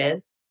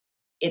grudges.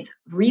 It's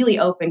really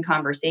open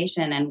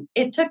conversation. And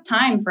it took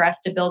time for us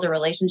to build a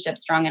relationship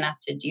strong enough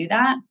to do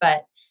that.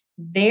 But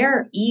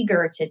they're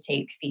eager to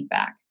take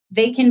feedback.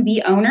 They can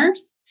be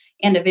owners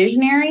and a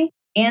visionary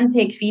and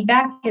take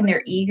feedback, and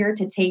they're eager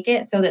to take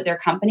it so that their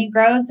company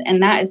grows. And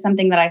that is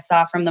something that I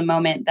saw from the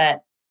moment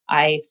that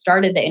I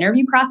started the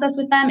interview process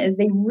with them, is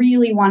they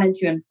really wanted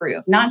to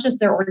improve, not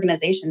just their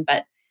organization,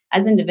 but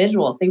as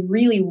individuals. They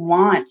really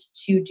want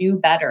to do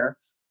better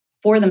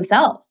for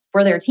themselves,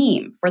 for their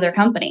team, for their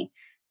company.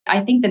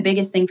 I think the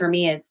biggest thing for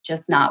me is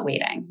just not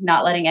waiting,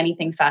 not letting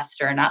anything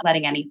fester, not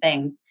letting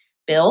anything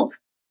build.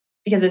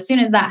 Because as soon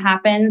as that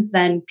happens,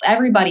 then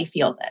everybody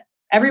feels it.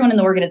 Everyone in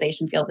the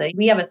organization feels it.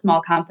 We have a small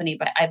company,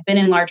 but I've been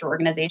in larger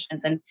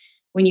organizations. And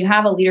when you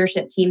have a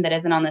leadership team that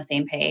isn't on the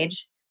same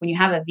page, when you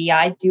have a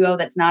VI duo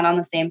that's not on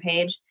the same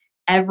page,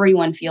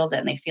 everyone feels it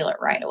and they feel it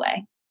right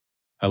away.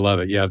 I love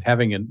it. Yeah,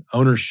 having an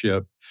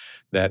ownership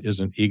that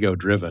isn't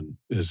ego-driven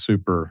is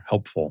super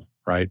helpful,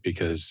 right?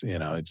 Because,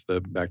 it's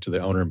back to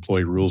the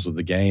owner-employee rules of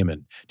the game.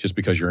 And just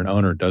because you're an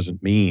owner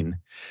doesn't mean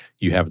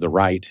you have the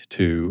right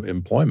to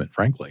employment,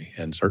 frankly,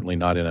 and certainly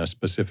not in a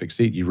specific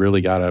seat. You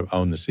really got to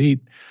own the seat,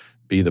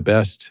 be the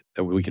best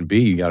that we can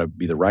be. You got to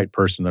be the right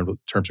person in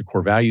terms of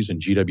core values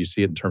and GWC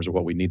it in terms of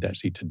what we need that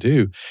seat to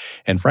do.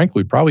 And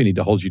frankly, we probably need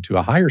to hold you to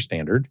a higher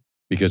standard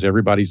because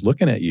everybody's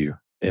looking at you.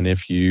 And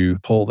if you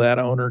pull that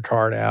owner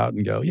card out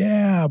and go,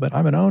 yeah, but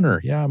I'm an owner.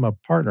 Yeah, I'm a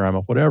partner. I'm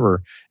a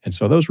whatever. And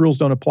so those rules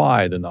don't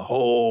apply, then the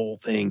whole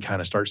thing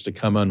kind of starts to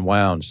come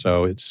unwound.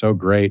 So it's so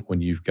great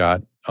when you've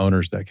got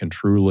owners that can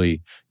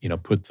truly,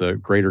 put the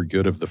greater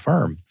good of the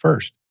firm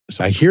first.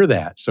 So I hear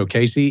that. So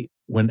Casey,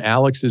 when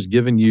Alex is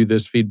giving you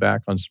this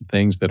feedback on some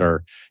things that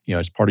are,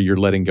 as part of your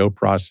letting go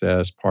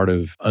process, part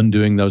of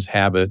undoing those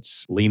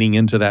habits, leaning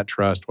into that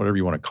trust, whatever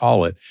you want to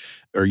call it,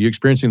 are you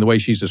experiencing the way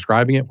she's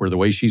describing it, where the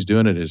way she's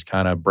doing it is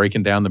kind of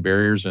breaking down the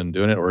barriers and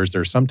doing it? Or is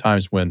there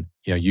sometimes when,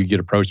 you get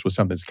approached with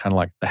something that's kind of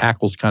like the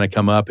hackles kind of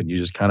come up and you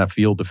just kind of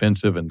feel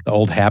defensive and the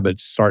old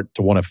habits start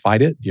to want to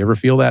fight it? Do you ever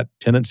feel that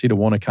tendency to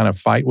want to kind of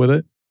fight with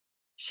it?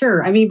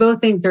 Sure. I mean,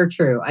 both things are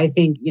true. I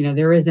think,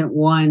 there isn't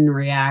one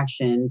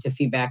reaction to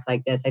feedback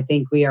like this. I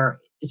think we are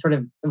sort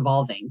of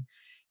evolving.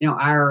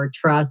 our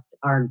trust,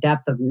 our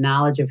depth of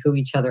knowledge of who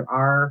each other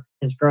are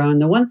has grown.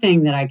 The one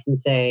thing that I can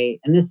say,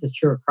 and this is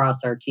true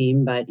across our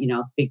team, but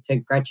I'll speak to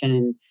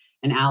Gretchen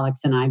and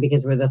Alex and I,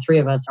 because we're the three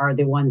of us are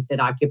the ones that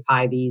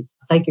occupy these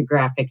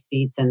psychographic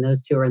seats, and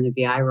those two are in the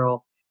VI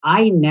role.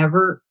 I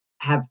never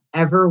have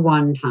ever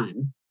one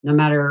time, no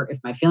matter if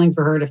my feelings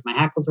were hurt, if my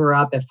hackles were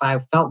up, if I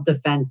felt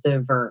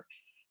defensive, or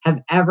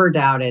have ever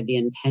doubted the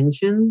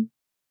intention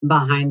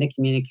behind the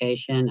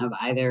communication of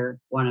either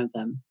one of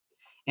them.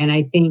 And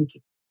I think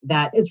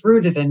that is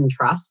rooted in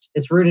trust.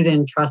 It's rooted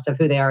in trust of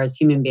who they are as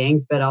human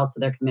beings, but also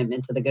their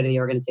commitment to the good of the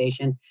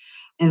organization.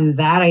 And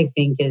that, I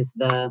think, is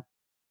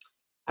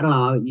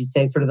you'd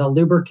say sort of the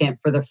lubricant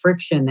for the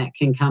friction that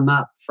can come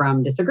up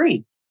from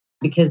disagreeing,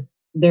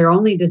 because they're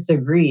only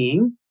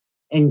disagreeing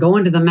and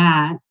going to the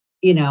mat,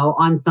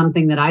 on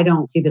something that I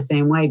don't see the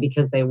same way,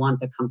 because they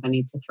want the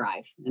company to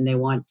thrive and they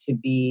want to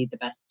be the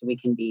best we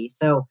can be.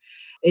 So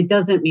it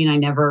doesn't mean I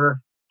never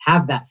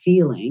have that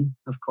feeling.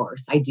 Of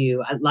course, I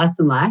do, less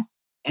and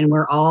less. And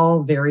we're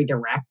all very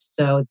direct.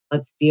 So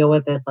let's deal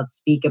with this. Let's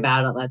speak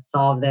about it. Let's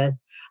solve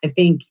this. I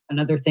think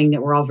another thing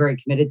that we're all very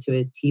committed to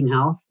is team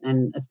health,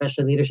 and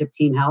especially leadership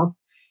team health.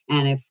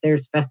 And if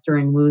there's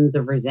festering wounds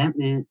of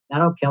resentment,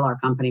 that'll kill our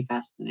company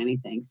faster than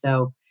anything.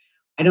 So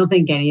I don't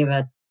think any of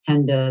us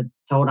tend to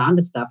hold on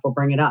to stuff. We'll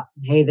bring it up.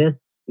 Hey,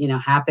 this,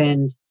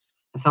 happened.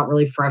 I felt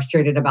really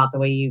frustrated about the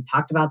way you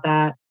talked about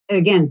that. And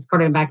again, it's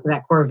going back to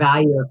that core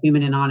value of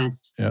human and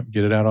honest. Yeah,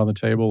 get it out on the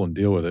table and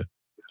deal with it.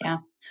 Yeah.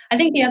 I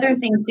think the other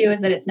thing too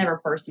is that it's never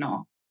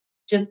personal.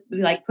 Just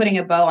like putting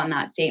a bow on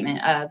that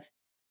statement of,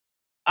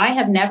 I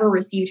have never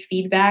received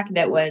feedback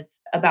that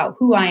was about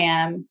who I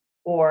am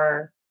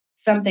or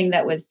something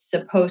that was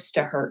supposed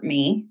to hurt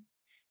me,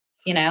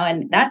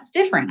 and that's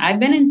different. I've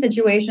been in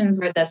situations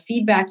where the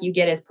feedback you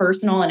get is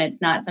personal and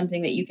it's not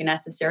something that you can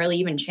necessarily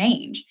even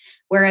change.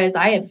 Whereas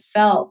I have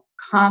felt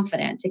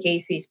confident, to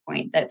Casey's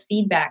point, that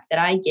feedback that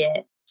I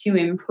get to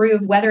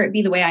improve, whether it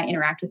be the way I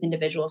interact with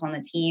individuals on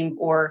the team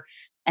or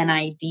an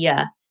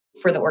idea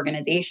for the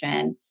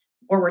organization,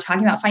 or we're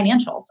talking about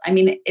financials. I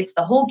mean, it's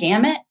the whole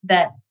gamut,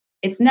 that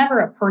it's never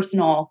a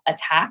personal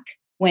attack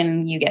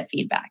when you get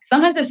feedback.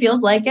 Sometimes it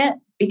feels like it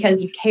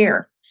because you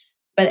care.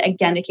 But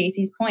again, to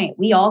Casey's point,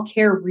 we all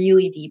care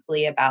really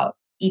deeply about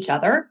each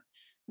other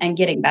and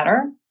getting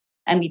better.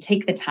 And we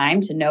take the time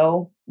to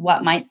know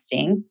what might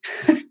sting.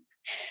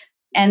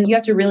 And you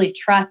have to really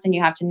trust, and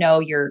you have to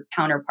know your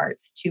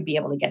counterparts to be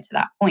able to get to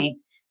that point.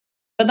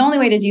 But the only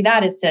way to do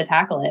that is to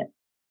tackle it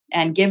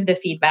and give the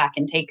feedback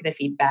and take the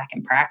feedback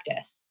and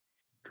practice.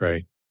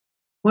 Great.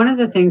 One of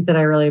the things that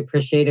I really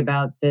appreciate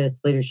about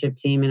this leadership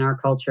team and our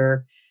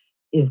culture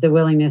is the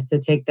willingness to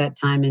take that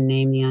time and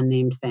name the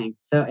unnamed thing.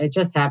 So it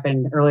just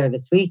happened earlier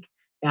this week.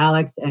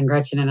 Alex and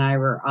Gretchen and I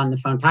were on the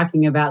phone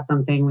talking about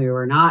something. We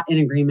were not in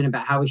agreement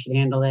about how we should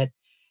handle it,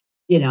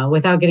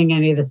 without getting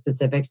any of the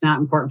specifics, not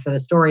important for the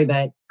story,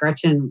 but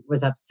Gretchen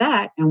was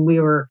upset and we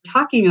were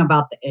talking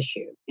about the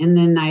issue. And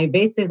then I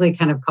basically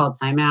kind of called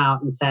time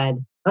out and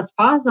said, let's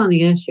pause on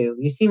the issue.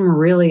 You seem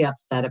really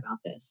upset about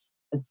this.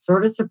 It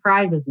sort of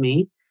surprises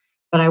me,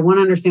 but I want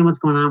to understand what's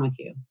going on with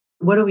you.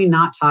 What are we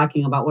not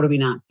talking about? What are we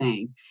not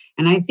saying?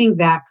 And I think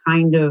that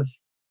kind of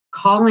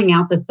calling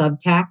out the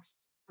subtext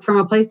from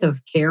a place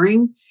of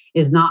caring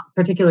is not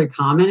particularly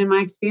common in my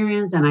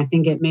experience. And I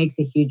think it makes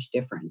a huge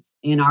difference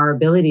in our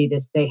ability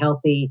to stay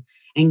healthy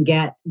and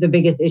get the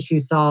biggest issue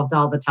solved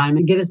all the time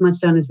and get as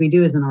much done as we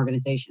do as an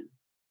organization.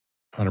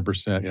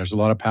 100%. There's a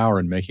lot of power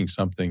in making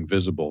something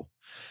visible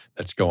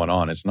that's going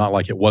on. It's not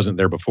like it wasn't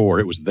there before.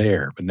 It was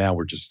there, but now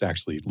we're just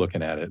actually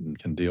looking at it and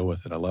can deal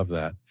with it. I love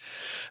that.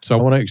 So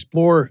I want to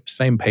explore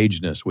same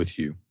pageness with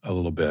you a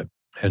little bit.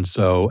 And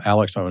so,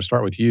 Alex, I want to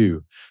start with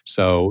you.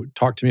 So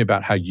talk to me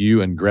about how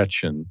you and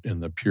Gretchen in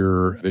the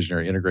pure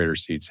visionary integrator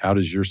seats, how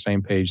does your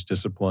same page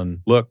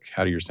discipline look?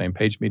 How do your same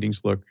page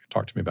meetings look?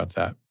 Talk to me about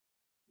that.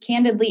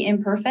 Candidly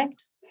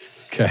imperfect.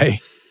 Okay.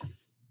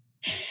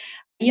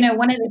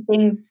 One of the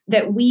things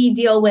that we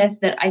deal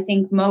with that I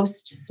think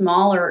most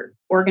smaller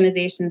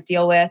organizations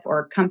deal with,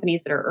 or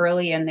companies that are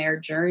early in their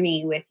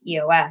journey with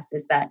EOS,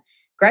 is that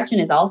Gretchen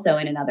is also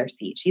in another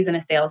seat. She's in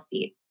a sales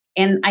seat.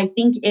 And I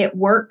think it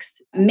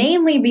works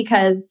mainly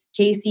because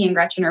Casey and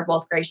Gretchen are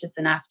both gracious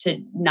enough to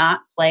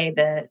not play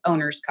the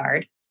owner's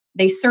card.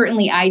 They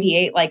certainly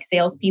ideate like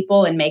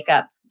salespeople and make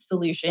up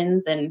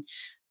solutions, and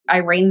I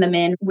rein them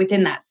in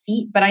within that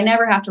seat, but I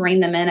never have to rein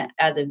them in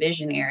as a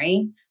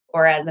visionary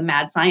or as a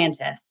mad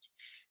scientist.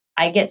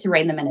 I get to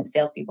rein them in as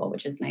salespeople,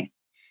 which is nice.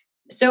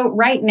 So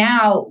right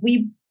now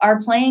we are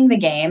playing the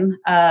game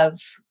of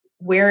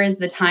where is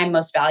the time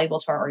most valuable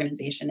to our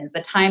organization? Is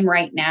the time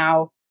right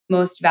now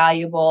most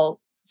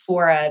valuable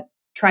for a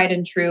tried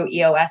and true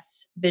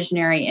EOS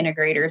visionary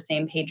integrator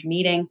same page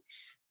meeting?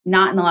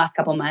 Not in the last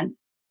couple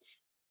months.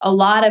 A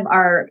lot of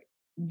our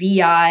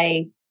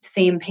VI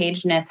same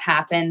pageness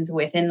happens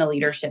within the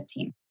leadership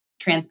team,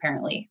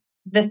 transparently.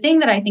 The thing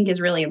that I think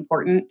is really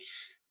important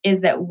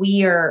is that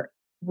we are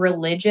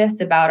religious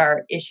about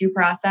our issue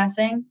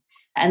processing,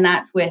 and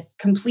that's with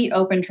complete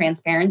open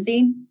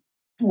transparency,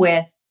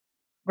 with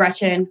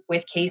Gretchen,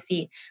 with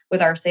Casey,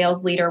 with our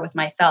sales leader, with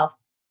myself,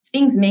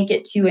 things make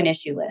it to an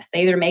issue list.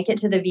 They either make it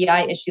to the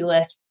VI issue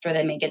list or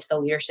they make it to the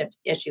leadership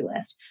issue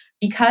list.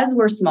 Because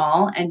we're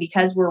small and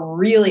because we're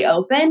really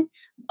open,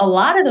 a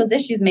lot of those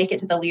issues make it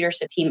to the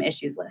leadership team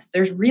issues list.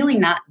 There's really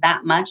not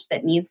that much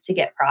that needs to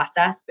get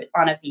processed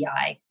on a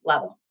VI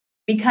level.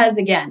 Because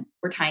again,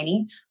 we're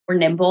tiny, we're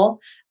nimble.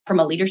 From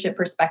a leadership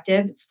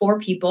perspective, it's 4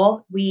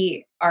 people.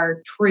 We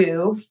are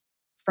true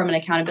from an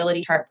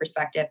accountability chart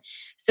perspective.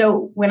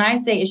 So when I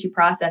say issue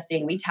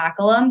processing, we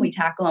tackle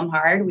them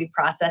hard, we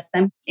process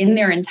them in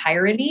their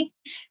entirety,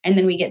 and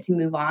then we get to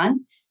move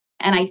on.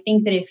 And I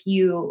think that if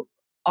you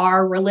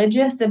are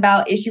religious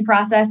about issue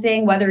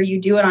processing, whether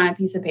you do it on a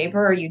piece of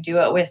paper or you do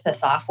it with a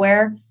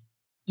software,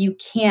 you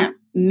can't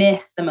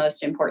miss the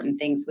most important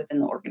things within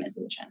the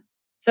organization.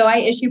 So I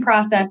issue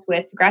process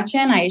with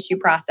Gretchen. I issue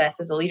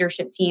process as a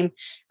leadership team.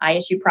 I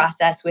issue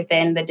process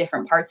within the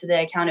different parts of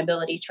the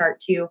accountability chart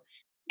too.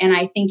 And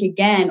I think,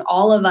 again,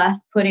 all of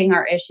us putting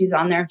our issues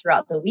on there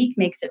throughout the week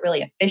makes it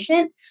really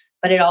efficient,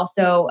 but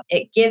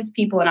it gives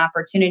people an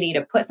opportunity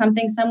to put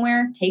something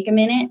somewhere, take a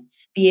minute,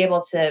 be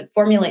able to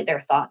formulate their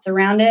thoughts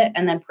around it,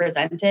 and then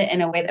present it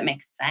in a way that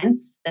makes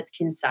sense, that's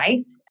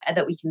concise,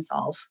 that we can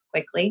solve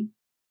quickly.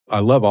 I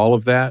love all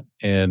of that.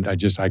 And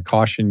I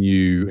caution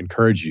you,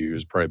 encourage you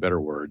is probably a better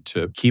word,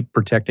 to keep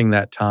protecting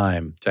that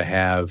time to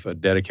have a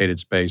dedicated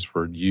space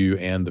for you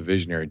and the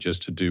visionary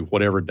just to do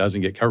whatever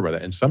doesn't get covered by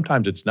that. And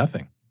sometimes it's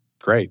nothing.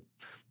 Great.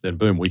 Then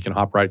boom, we can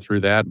hop right through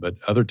that. But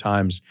other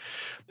times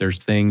there's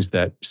things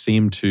that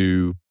seem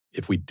to,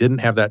 if we didn't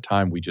have that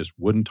time, we just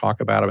wouldn't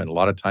talk about them. And a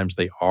lot of times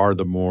they are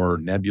the more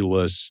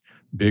nebulous,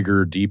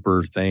 bigger,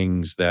 deeper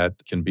things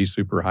that can be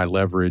super high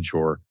leverage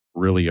or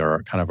really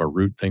are kind of a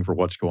root thing for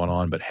what's going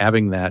on. But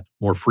having that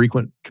more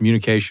frequent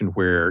communication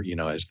where,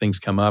 as things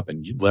come up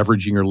and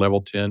leveraging your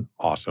level 10,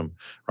 awesome,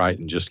 right?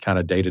 And just kind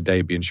of day to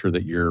day being sure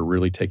that you're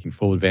really taking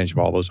full advantage of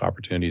all those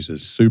opportunities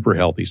is super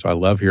healthy. So I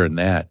love hearing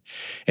that.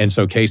 And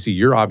so Casey,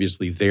 you're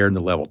obviously there in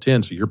the level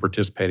 10, so you're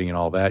participating in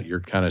all that. You're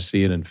kind of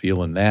seeing and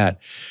feeling that.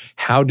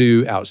 How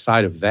do,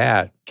 outside of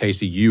that,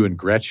 Casey, you and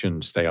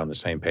Gretchen stay on the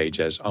same page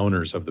as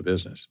owners of the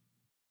business?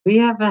 We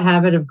have a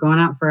habit of going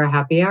out for a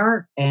happy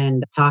hour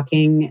and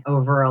talking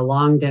over a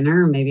long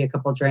dinner, maybe a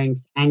couple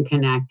drinks, and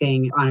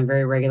connecting on a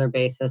very regular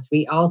basis.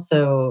 We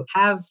also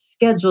have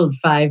scheduled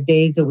 5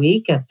 days a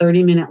week, a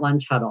 30-minute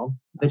lunch huddle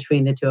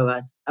between the two of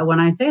us. When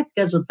I say it's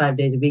scheduled 5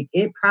 days a week,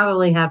 it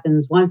probably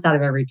happens once out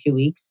of every 2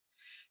 weeks.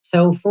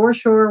 So for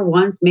sure,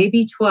 once,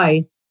 maybe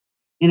twice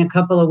in a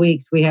couple of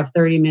weeks, we have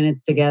 30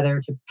 minutes together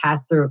to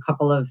pass through a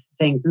couple of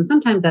things. And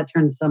sometimes that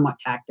turns somewhat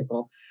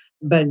tactical.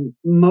 But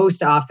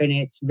most often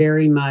it's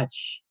very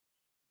much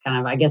kind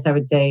of, I guess I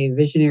would say,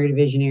 visionary to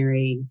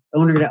visionary,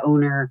 owner to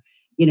owner.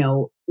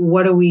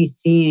 What are we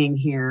seeing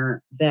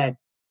here that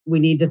we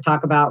need to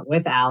talk about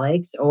with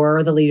Alex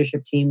or the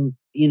leadership team,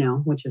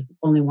 which is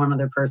only one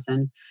other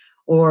person,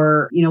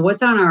 or,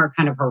 what's on our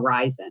kind of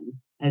horizon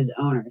as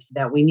owners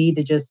that we need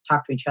to just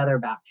talk to each other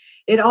about.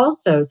 It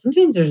also,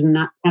 sometimes there's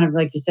not, kind of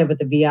like you said with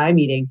the VI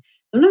meeting,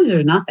 sometimes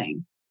there's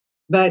nothing.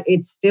 But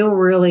it's still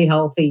really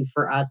healthy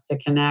for us to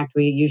connect.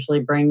 We usually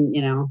bring,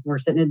 we're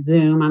sitting at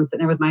Zoom. I'm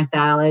sitting there with my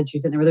salad.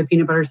 She's sitting there with her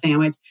peanut butter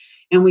sandwich.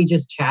 And we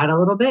just chat a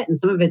little bit. And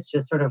some of it's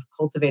just sort of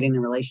cultivating the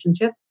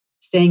relationship,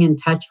 staying in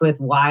touch with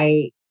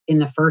why in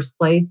the first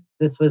place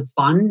this was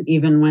fun,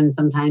 even when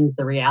sometimes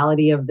the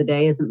reality of the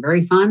day isn't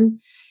very fun,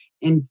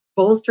 and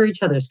bolster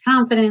each other's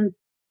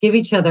confidence, give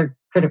each other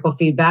critical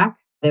feedback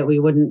that we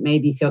wouldn't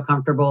maybe feel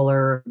comfortable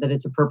or that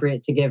it's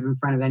appropriate to give in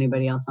front of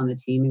anybody else on the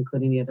team,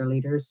 including the other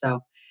leaders.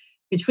 So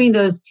between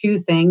those two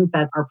things,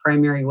 that's our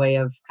primary way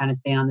of kind of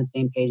staying on the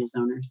same page as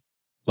owners.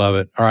 Love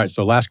it. All right.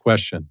 So last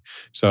question.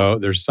 So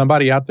there's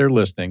somebody out there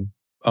listening,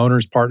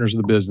 owners, partners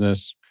of the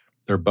business.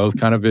 They're both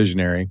kind of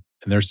visionary.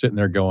 And they're sitting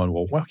there going,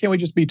 well, why can't we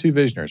just be 2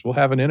 visionaries? We'll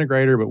have an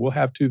integrator, but we'll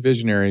have 2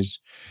 visionaries.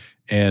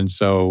 And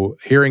so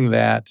hearing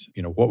that,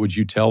 what would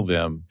you tell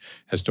them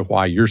as to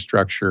why your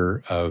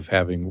structure of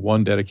having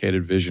one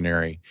dedicated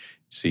visionary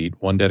seat,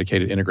 one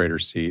dedicated integrator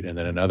seat, and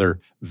then another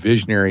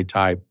visionary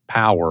type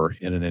power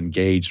in an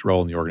engaged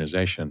role in the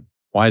organization,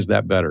 why is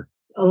that better?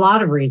 A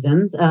lot of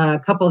reasons.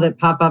 A couple that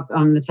pop up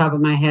on the top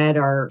of my head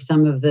are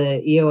some of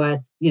the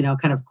EOS,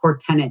 kind of core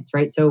tenets,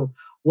 right? So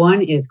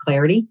one is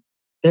clarity.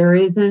 There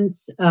isn't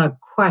a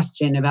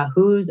question about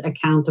who's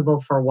accountable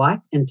for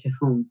what and to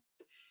whom.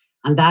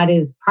 And that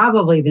is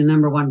probably the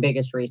number one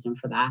biggest reason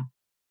for that.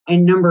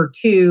 And number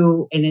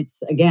 2, and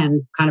it's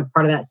again, kind of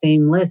part of that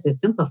same list, is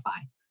simplify.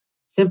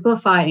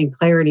 Simplify and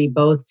clarity,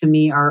 both to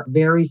me, are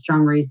very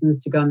strong reasons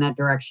to go in that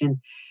direction.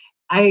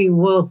 I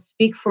will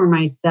speak for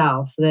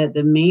myself that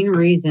the main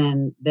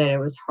reason that it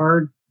was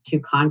hard to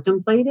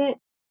contemplate it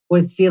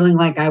was feeling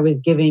like I was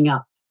giving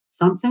up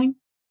something,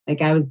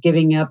 like I was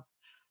giving up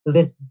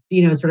this,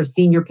 sort of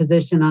senior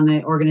position on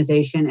the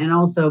organization, and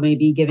also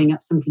maybe giving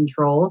up some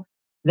control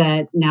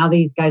that now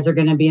these guys are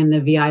going to be in the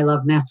VI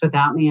love nest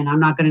without me and I'm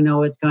not going to know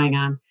what's going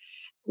on.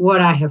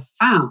 What I have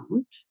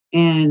found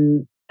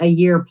in a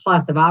year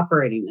plus of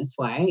operating this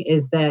way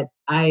is that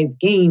I've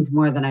gained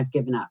more than I've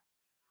given up.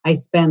 I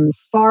spend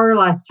far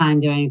less time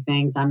doing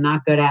things I'm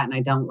not good at and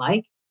I don't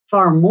like,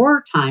 far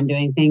more time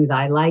doing things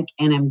I like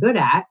and am good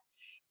at.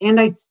 And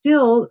I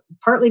still,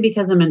 partly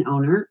because I'm an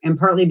owner and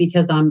partly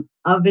because I'm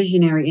a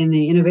visionary in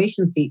the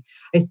innovation seat,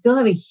 I still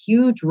have a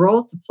huge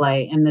role to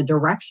play in the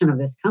direction of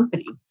this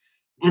company.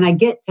 And I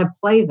get to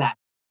play that.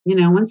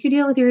 Once you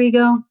deal with your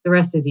ego, the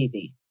rest is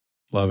easy.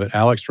 Love it.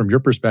 Alex, from your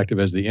perspective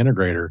as the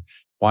integrator,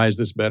 why is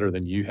this better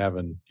than you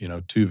having,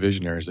 two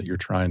visionaries that you're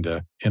trying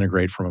to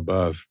integrate from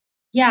above?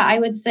 Yeah, I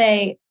would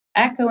say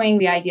echoing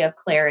the idea of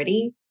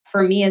clarity.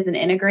 For me as an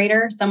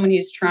integrator, someone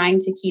who's trying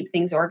to keep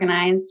things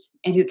organized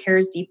and who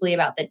cares deeply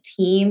about the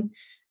team,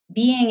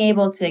 being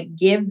able to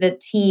give the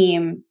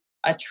team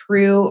a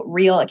true,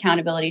 real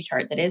accountability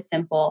chart that is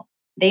simple.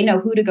 They know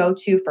who to go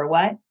to for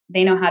what.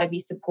 They know how to be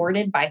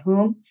supported by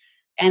whom.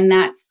 And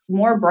that's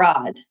more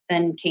broad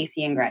than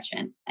Casey and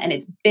Gretchen. And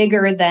it's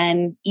bigger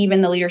than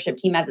even the leadership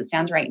team as it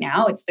stands right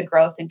now. It's the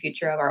growth and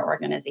future of our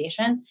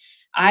organization.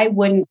 I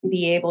wouldn't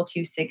be able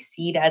to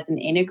succeed as an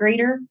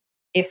integrator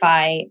if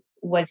I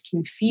was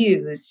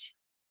confused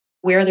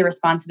where the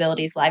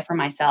responsibilities lie for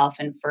myself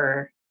and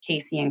for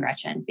Casey and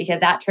Gretchen, because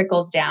that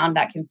trickles down.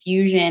 That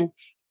confusion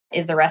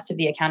is the rest of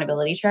the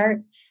accountability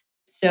chart.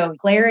 So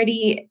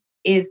clarity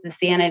is the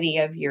sanity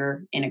of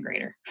your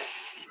integrator.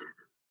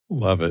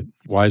 Love it.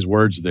 Wise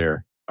words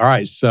there. All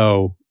right.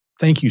 So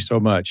thank you so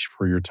much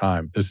for your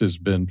time. This has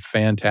been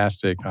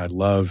fantastic. I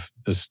love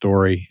this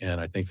story, and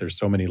I think there's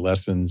so many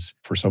lessons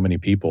for so many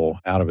people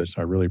out of it.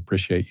 So I really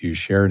appreciate you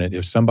sharing it.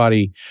 If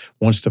somebody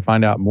wants to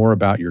find out more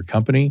about your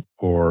company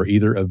or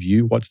either of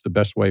you, what's the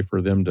best way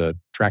for them to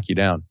track you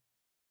down?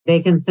 They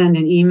can send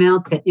an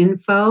email to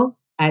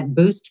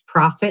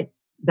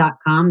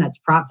info@boostprofits.com. That's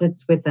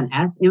profits with an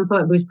S,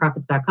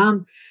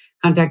 info@boostprofits.com.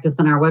 Contact us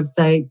on our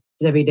website,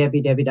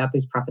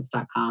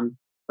 www.boostprofits.com,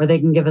 or they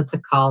can give us a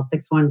call,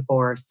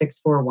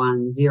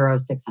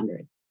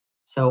 614-641-0600.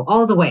 So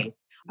all the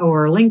ways,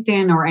 or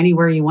LinkedIn, or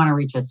anywhere you want to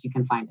reach us, you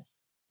can find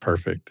us.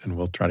 Perfect. And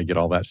we'll try to get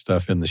all that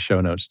stuff in the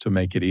show notes to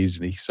make it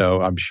easy.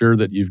 So I'm sure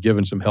that you've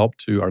given some help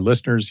to our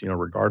listeners,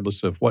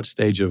 regardless of what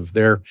stage of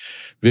their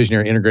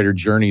visionary integrator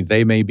journey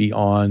they may be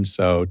on.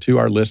 So to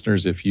our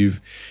listeners, if you've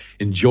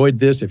enjoyed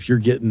this, if you're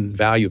getting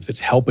value, if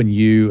it's helping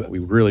you, we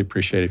really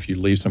appreciate it if you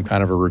leave some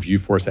kind of a review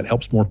for us. That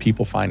helps more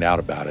people find out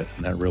about it.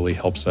 And that really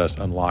helps us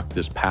unlock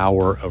this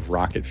power of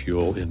rocket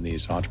fuel in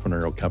these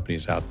entrepreneurial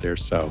companies out there.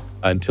 So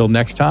until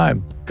next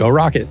time, go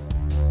rocket.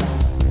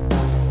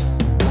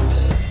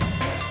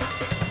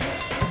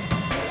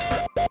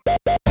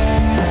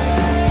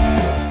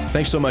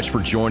 Thanks so much for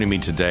joining me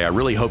today. I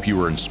really hope you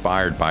were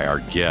inspired by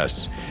our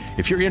guests.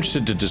 If you're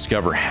interested to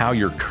discover how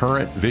your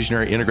current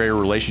visionary integrator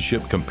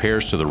relationship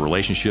compares to the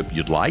relationship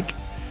you'd like,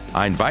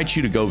 I invite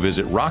you to go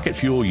visit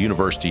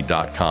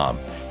rocketfueluniversity.com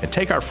and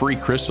take our free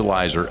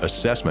crystallizer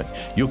assessment.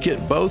 You'll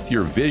get both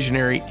your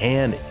visionary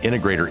and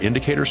integrator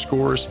indicator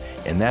scores,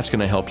 and that's going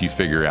to help you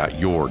figure out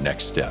your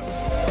next step.